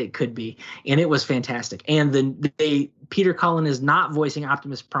as it could be? And it was fantastic. And Peter Cullen is not voicing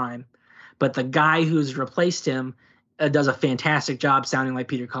Optimus Prime, but the guy who's replaced him does a fantastic job sounding like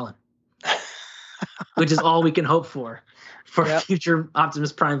Peter Cullen, which is all we can hope for future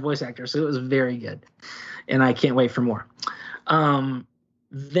Optimus Prime voice actors. So it was very good. And I can't wait for more.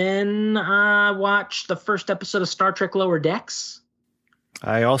 Then I watched the first episode of Star Trek Lower Decks.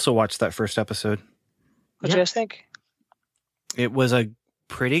 I also watched that first episode. What do you guys think? It was a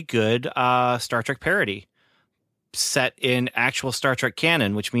pretty good Star Trek parody set in actual Star Trek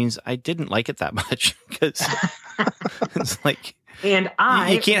canon, which means I didn't like it that much because it's like, and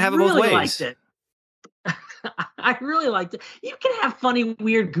you can't have it both ways. Liked it. I really liked it. You can have funny,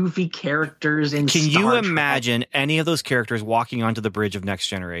 weird, goofy characters in Can Star you Trek. imagine any of those characters walking onto the bridge of Next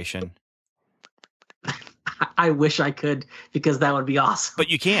Generation? I wish I could, because that would be awesome. But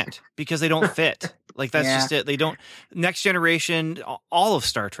you can't, because they don't fit. Like, that's just it. They don't. Next Generation, all of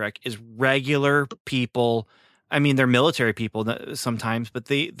Star Trek is regular people. I mean, they're military people sometimes, but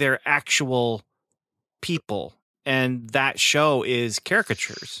they're actual people. And that show is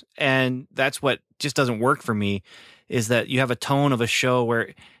caricatures. And that's what just doesn't work for me, is that you have a tone of a show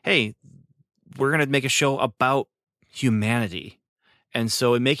where, hey, we're going to make a show about humanity. And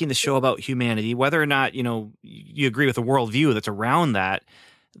so in making the show about humanity, whether or not, you agree with the worldview that's around that,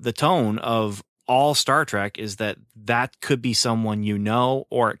 the tone of all Star Trek is that could be someone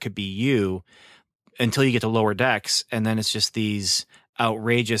or it could be you, until you get to Lower Decks. And then it's just these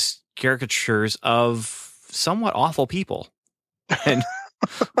outrageous caricatures of somewhat awful people. And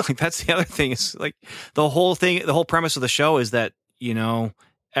like, that's the other thing. Is like the whole premise of the show is that,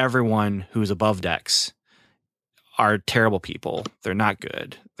 everyone who's above decks are terrible people. They're not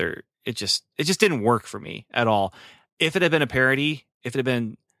good. It just didn't work for me at all. If it had been a parody, if it had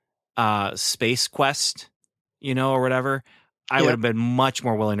been Space Quest, or whatever, I would have been much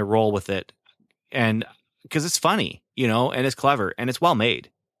more willing to roll with it. And because it's funny, and it's clever and it's well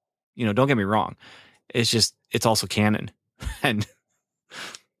made, don't get me wrong. It's also canon. And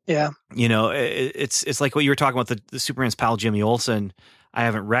it's like what you were talking about, the Superman's pal, Jimmy Olsen. I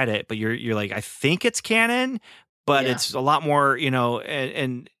haven't read it, but you're like, I think it's canon, but it's a lot more,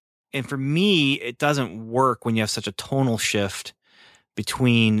 and for me, it doesn't work when you have such a tonal shift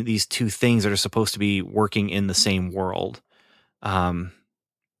between these two things that are supposed to be working in the same world.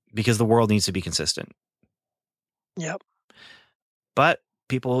 Because the world needs to be consistent. Yep. But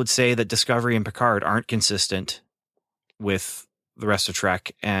people would say that Discovery and Picard aren't consistent with the rest of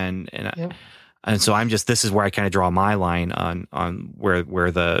Trek, and so this is where I kind of draw my line on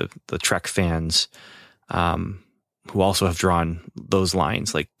where the Trek fans, who also have drawn those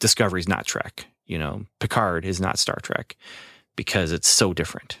lines, like Discovery's not Trek, Picard is not Star Trek, because it's so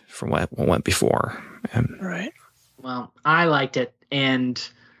different from what went before. Right. Well, I liked it, and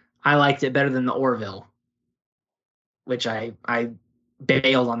I liked it better than the Orville, which I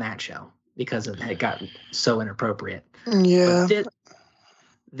bailed on that show because it had gotten so inappropriate. Yeah.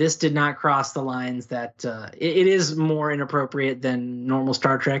 This did not cross the lines that it is more inappropriate than normal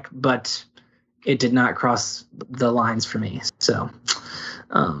Star Trek, but it did not cross the lines for me. So,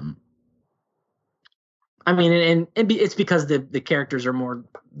 I mean, it's because the characters are more.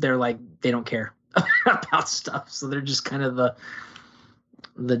 They're like they don't care about stuff, so they're just kind of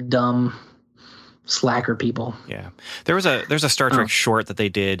the dumb slacker people. Yeah, there's a Star Trek short that they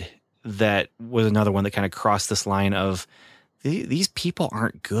did that was another one that kind of crossed this line of these people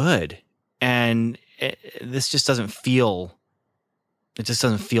aren't good, and this just doesn't feel. It just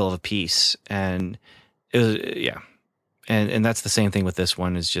doesn't feel of a piece, and it was and that's the same thing with this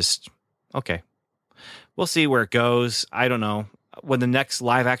one. Is just okay. We'll see where it goes. I don't know. When the next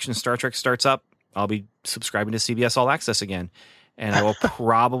live action Star Trek starts up, I'll be subscribing to CBS All Access again. And I will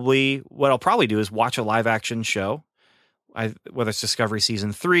what I'll probably do is watch a live action show, whether it's Discovery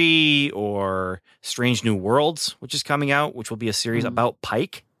Season 3 or Strange New Worlds, which is coming out, which will be a series about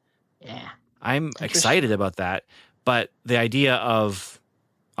Pike. Yeah. I'm excited about that. But the idea of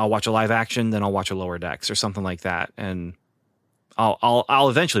I'll watch a live action, then I'll watch a Lower Decks or something like that. And I'll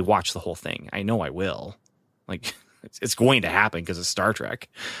eventually watch the whole thing. I know I will. Like it's going to happen because it's Star Trek.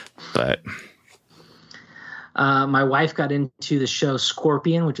 But my wife got into the show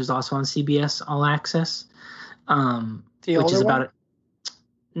Scorpion, which is also on CBS All Access. Which is about it.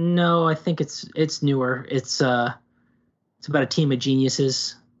 No, I think it's newer. It's about a team of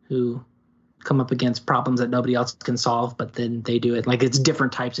geniuses who come up against problems that nobody else can solve, but then they do it. Like it's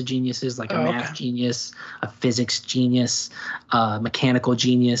different types of geniuses, like a math genius, a physics genius, a mechanical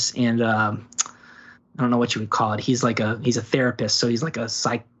genius, and I don't know what you would call it. He's a therapist, so he's like a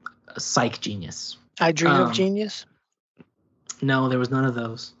psych genius. I Dream of Genius? No, there was none of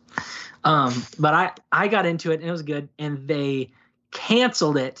those. But I got into it and it was good, and they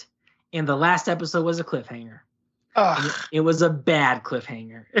canceled it, and the last episode was a cliffhanger. It was a bad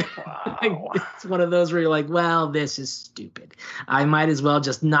cliffhanger. Wow. It's one of those where you're like, well, this is stupid. I might as well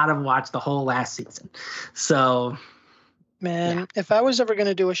just not have watched the whole last season. So, man, if I was ever going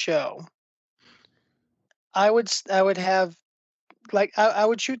to do a show, I would have I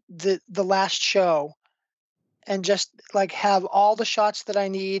would shoot the last show and just like have all the shots that I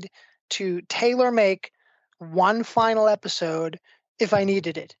need to tailor make one final episode if I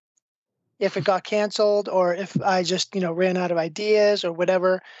needed it. If it got canceled or if I just, ran out of ideas or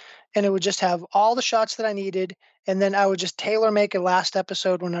whatever, and it would just have all the shots that I needed, and then I would just tailor make a last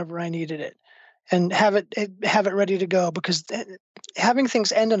episode whenever I needed it and have it ready to go, because having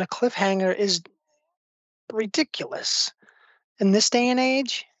things end on a cliffhanger is ridiculous. In this day and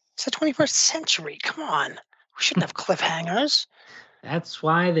age, it's the 21st century. Come on. We shouldn't have cliffhangers. That's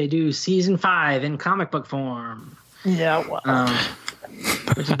why they do season 5 in comic book form. Yeah, well.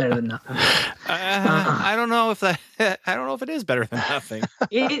 Which is better than nothing. I don't know if it is better than nothing.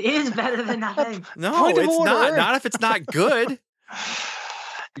 It is better than nothing. No, it's not. Not if it's not good.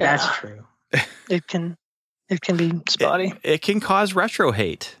 That's true. It can be spotty. It can cause retro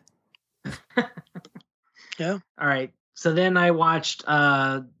hate. Yeah. All right. So then I watched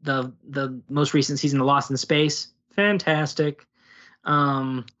the most recent season of Lost in Space. Fantastic.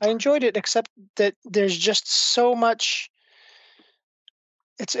 I enjoyed it, except that there's just so much.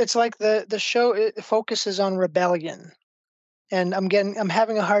 It's like the show it focuses on rebellion, and I'm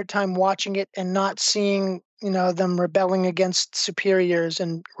having a hard time watching it and not seeing them rebelling against superiors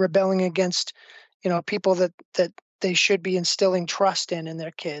and rebelling against people that they should be instilling trust in their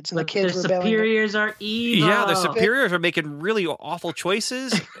kids, and the kids rebelling. Superiors are evil. Yeah, the superiors are making really awful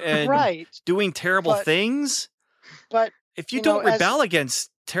choices and doing terrible things. But if you don't rebel against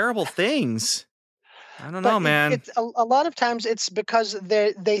terrible things, I don't know, man. A lot of times it's because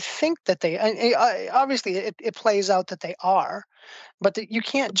they think that they, obviously it plays out that they are, but you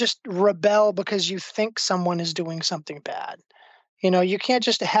can't just rebel because you think someone is doing something bad. You can't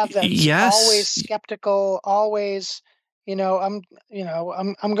just have that always skeptical, always, I'm going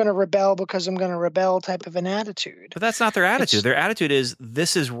to rebel because I'm going to rebel type of an attitude. But that's not their attitude. Their attitude is,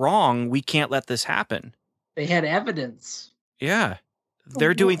 this is wrong. We can't let this happen. They had evidence. Yeah.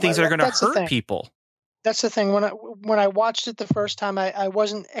 They're doing things that are going to hurt people. That's the thing. When I watched it the first time, I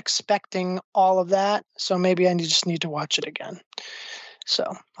wasn't expecting all of that. So maybe I just need to watch it again.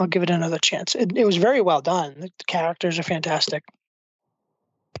 So I'll give it another chance. It was very well done. The characters are fantastic.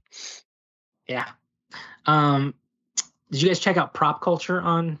 Yeah. Did you guys check out Prop Culture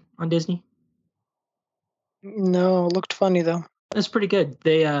on Disney? No, it looked funny though. It's pretty good.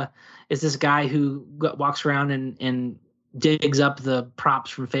 They it's this guy who walks around and digs up the props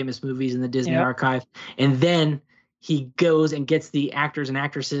from famous movies in the Disney archive, and then he goes and gets the actors and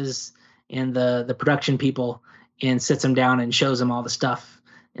actresses and the production people and sits them down and shows them all the stuff,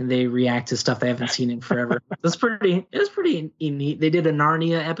 and they react to stuff they haven't seen in forever. It was pretty neat. They did a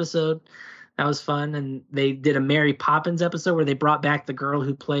Narnia episode. That was fun. And they did a Mary Poppins episode where they brought back the girl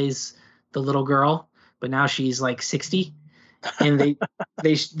who plays the little girl but now she's like 60, and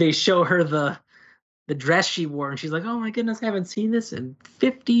they show her the dress she wore, and she's like, "Oh my goodness, I haven't seen this in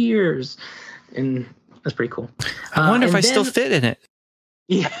 50 years," and that's pretty cool. I wonder if I still fit in it.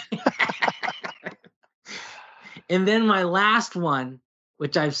 Yeah. And then my last one,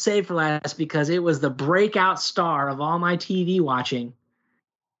 which I've saved for last because it was the breakout star of all my TV watching,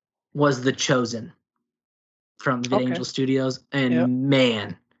 was The Chosen from the Angel Studios. And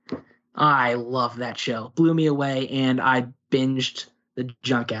man, I love that show. Blew me away, and I binged the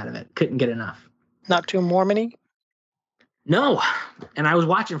junk out of it. Couldn't get enough. Not too Mormon-y? No, and I was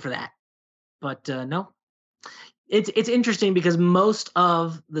watching for that. But no. It's interesting because most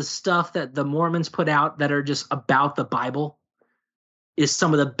of the stuff that the Mormons put out that are just about the Bible is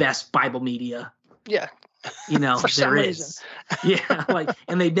some of the best Bible media. Yeah. You know, For some there reason. is. Yeah, like,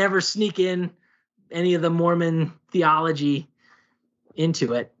 and they never sneak in any of the Mormon theology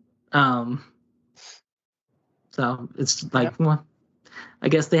into it. So it's like, well, I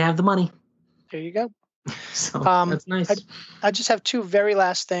guess they have the money. There you go. So that's nice. I just have two very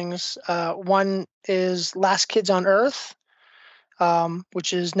last things. One is Last Kids on Earth,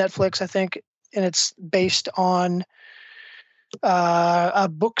 which is Netflix, I think, and it's based on a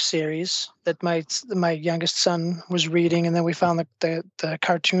book series that my youngest son was reading, and then we found the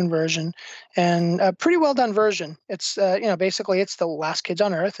cartoon version, and a pretty well done version. It's basically it's the last kids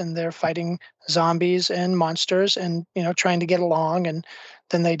on Earth, and they're fighting zombies and monsters, and trying to get along, and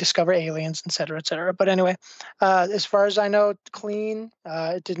then they discover aliens, et cetera, et cetera. But anyway, as far as I know, clean.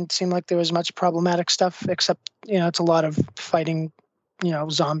 It didn't seem like there was much problematic stuff, except it's a lot of fighting,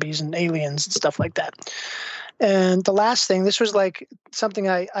 zombies and aliens and stuff like that. And the last thing, this was like something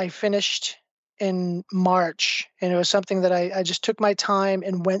I finished in March, and it was something that I just took my time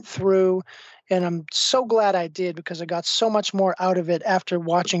and went through, and I'm so glad I did because I got so much more out of it after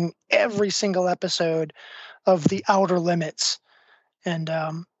watching every single episode of The Outer Limits. And,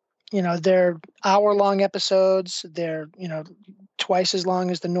 they're hour-long episodes. They're, twice as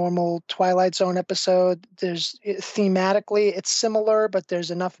long as the normal Twilight Zone episode. Thematically, it's similar, but there's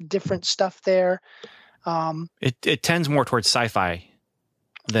enough different stuff there. It tends more towards sci-fi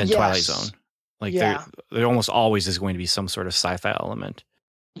than Twilight Zone. Like there almost always is going to be some sort of sci-fi element.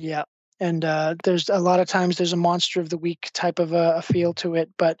 Yeah. And there's a lot of times there's a monster of the week type of a feel to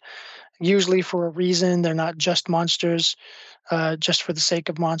it, but usually for a reason. They're not just monsters, just for the sake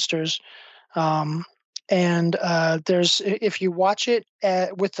of monsters. And there's, if you watch it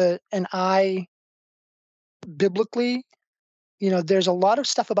with an eye biblically, there's a lot of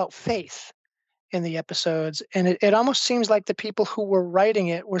stuff about faith in the episodes. And it almost seems like the people who were writing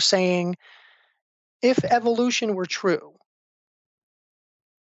it were saying, if evolution were true,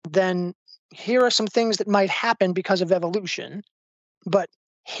 then here are some things that might happen because of evolution. But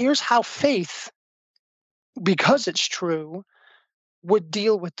here's how faith, because it's true, would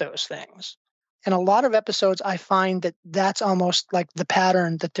deal with those things. And a lot of episodes, I find that that's almost like the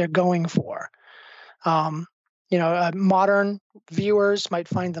pattern that they're going for. Modern viewers might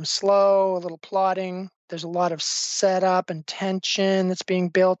find them slow, a little plodding. There's a lot of setup and tension that's being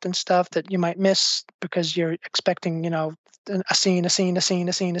built and stuff that you might miss because you're expecting, a scene.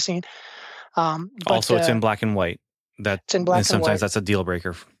 Also, it's in black and white. It's in black and sometimes white. That's a deal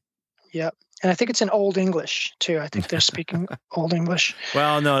breaker. Yep. And I think it's in Old English, too. I think they're speaking Old English.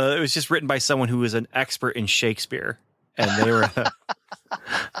 Well, no, it was just written by someone who was an expert in Shakespeare. And they were...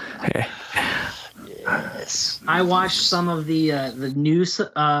 Yes. I watched some of the new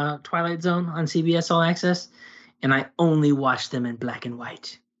Twilight Zone on CBS All Access, and I only watched them in black and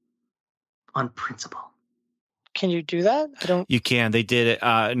white on principle. Can you do that? You can. They did it,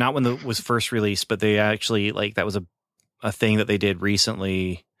 not when it was first released, but they actually, that was a thing that they did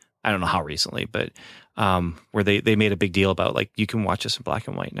recently. I don't know how recently, but where they made a big deal about, you can watch this in black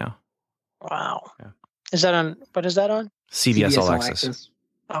and white now. Wow. Yeah. Is that on? What is that on? CBS All Access.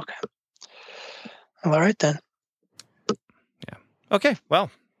 Okay. All right, then. Yeah. Okay.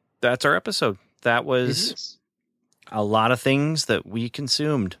 Well, that's our episode. That was a lot of things that we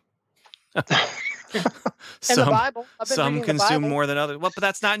consumed. The Bible. Some consume more than others. Well, but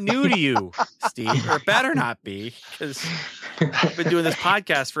that's not new to you, Steve. Or it better not be, because I've been doing this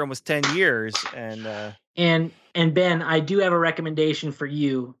podcast for almost 10 years. And Ben, I do have a recommendation for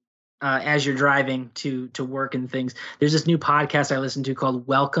you as you're driving to work and things. There's this new podcast I listen to called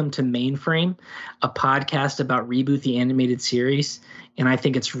Welcome to Mainframe, a podcast about Reboot the Animated Series, and I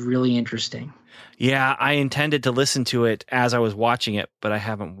think it's really interesting. Yeah, I intended to listen to it as I was watching it, but I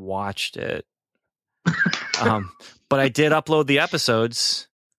haven't watched it. But I did upload the episodes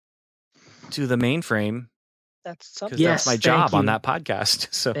to the Mainframe, That's something. Because that's my Yes, job thank on you. that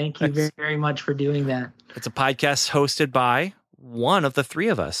podcast. So Thank you very, very much for doing that. it's a podcast hosted by one of the three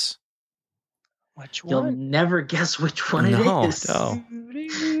of us. Which You'll one? never guess which one No, it is. no.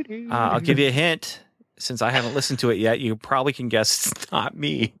 I'll give you a hint. Since I haven't listened to it yet, you probably can guess it's not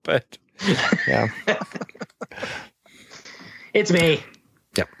me. But yeah, It's me.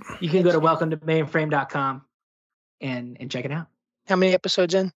 Yep. You can go to welcome-to-mainframe.com and check it out. How many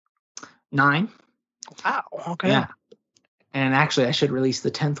episodes in? 9. Wow. Okay. Yeah. And actually, I should release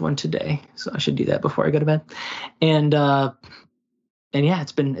the 10th one today, so I should do that before I go to bed. And yeah,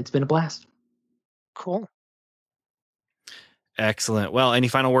 it's been a blast. Cool. excellent. Well, any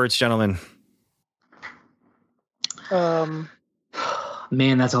final words, gentlemen? Man,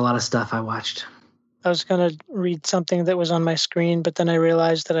 that's a lot of stuff I watched. I was going to read something that was on my screen, but then I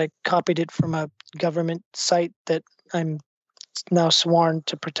realized that I copied it from a government site that I'm now sworn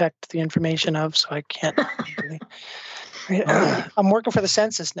to protect the information of, so I can't really. I'm working for the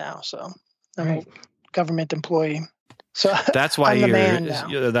census now, so I'm a government employee. So That's why I'm the man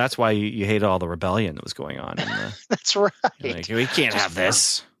now. That's why you hate all the rebellion that was going on. In the, That's right. like, we can't have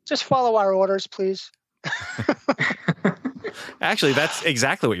this. Just follow our orders, please. Actually, that's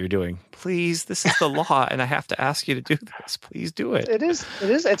exactly what you're doing. Please, this is the law, and I have to ask you to do this. Please do it. It is.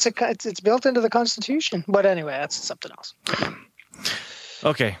 It's built into the Constitution. But anyway, that's something else.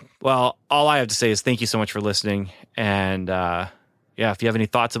 Okay. Well, all I have to say is thank you so much for listening. And yeah, if you have any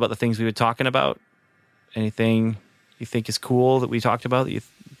thoughts about the things we were talking about, anything you think is cool that we talked about that you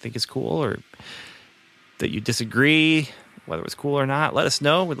think is cool, or that you disagree, whether it was cool or not, let us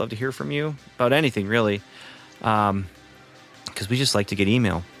know. We'd love to hear from you about anything, really. Because we just like to get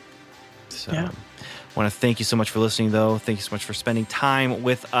email. So I want to thank you so much for listening, though. Thank you so much for spending time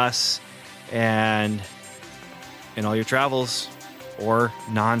with us and in all your travels or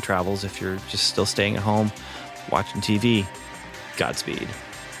non-travels if you're just still staying at home watching TV. Godspeed.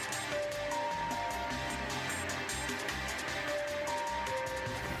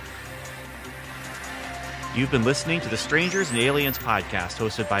 You've been listening to the Strangers and Aliens podcast,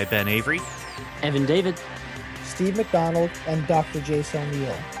 hosted by Ben Avery, Evan David, Steve McDonald, and Dr. Jason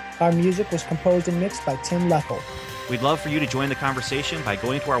O'Neill. Our music was composed and mixed by Tim Leffel. We'd love for you to join the conversation by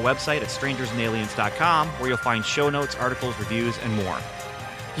going to our website at strangersandaliens.com, where you'll find show notes, articles, reviews, and more.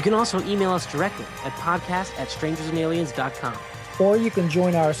 You can also email us directly at podcast@strangersandaliens.com. Or you can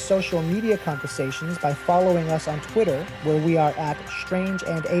join our social media conversations by following us on Twitter, where we are at Strange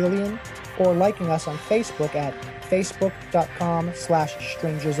and Alien, or liking us on Facebook at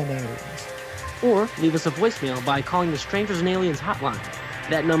facebook.com/strangersandaliens. Or leave us a voicemail by calling the Strangers and Aliens hotline.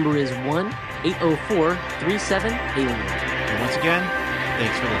 That number is 1-804-37-ALIEN. And once again,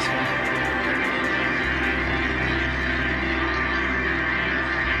 thanks for listening.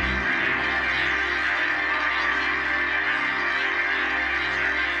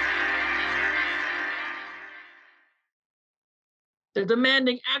 they're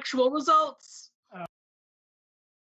demanding actual results.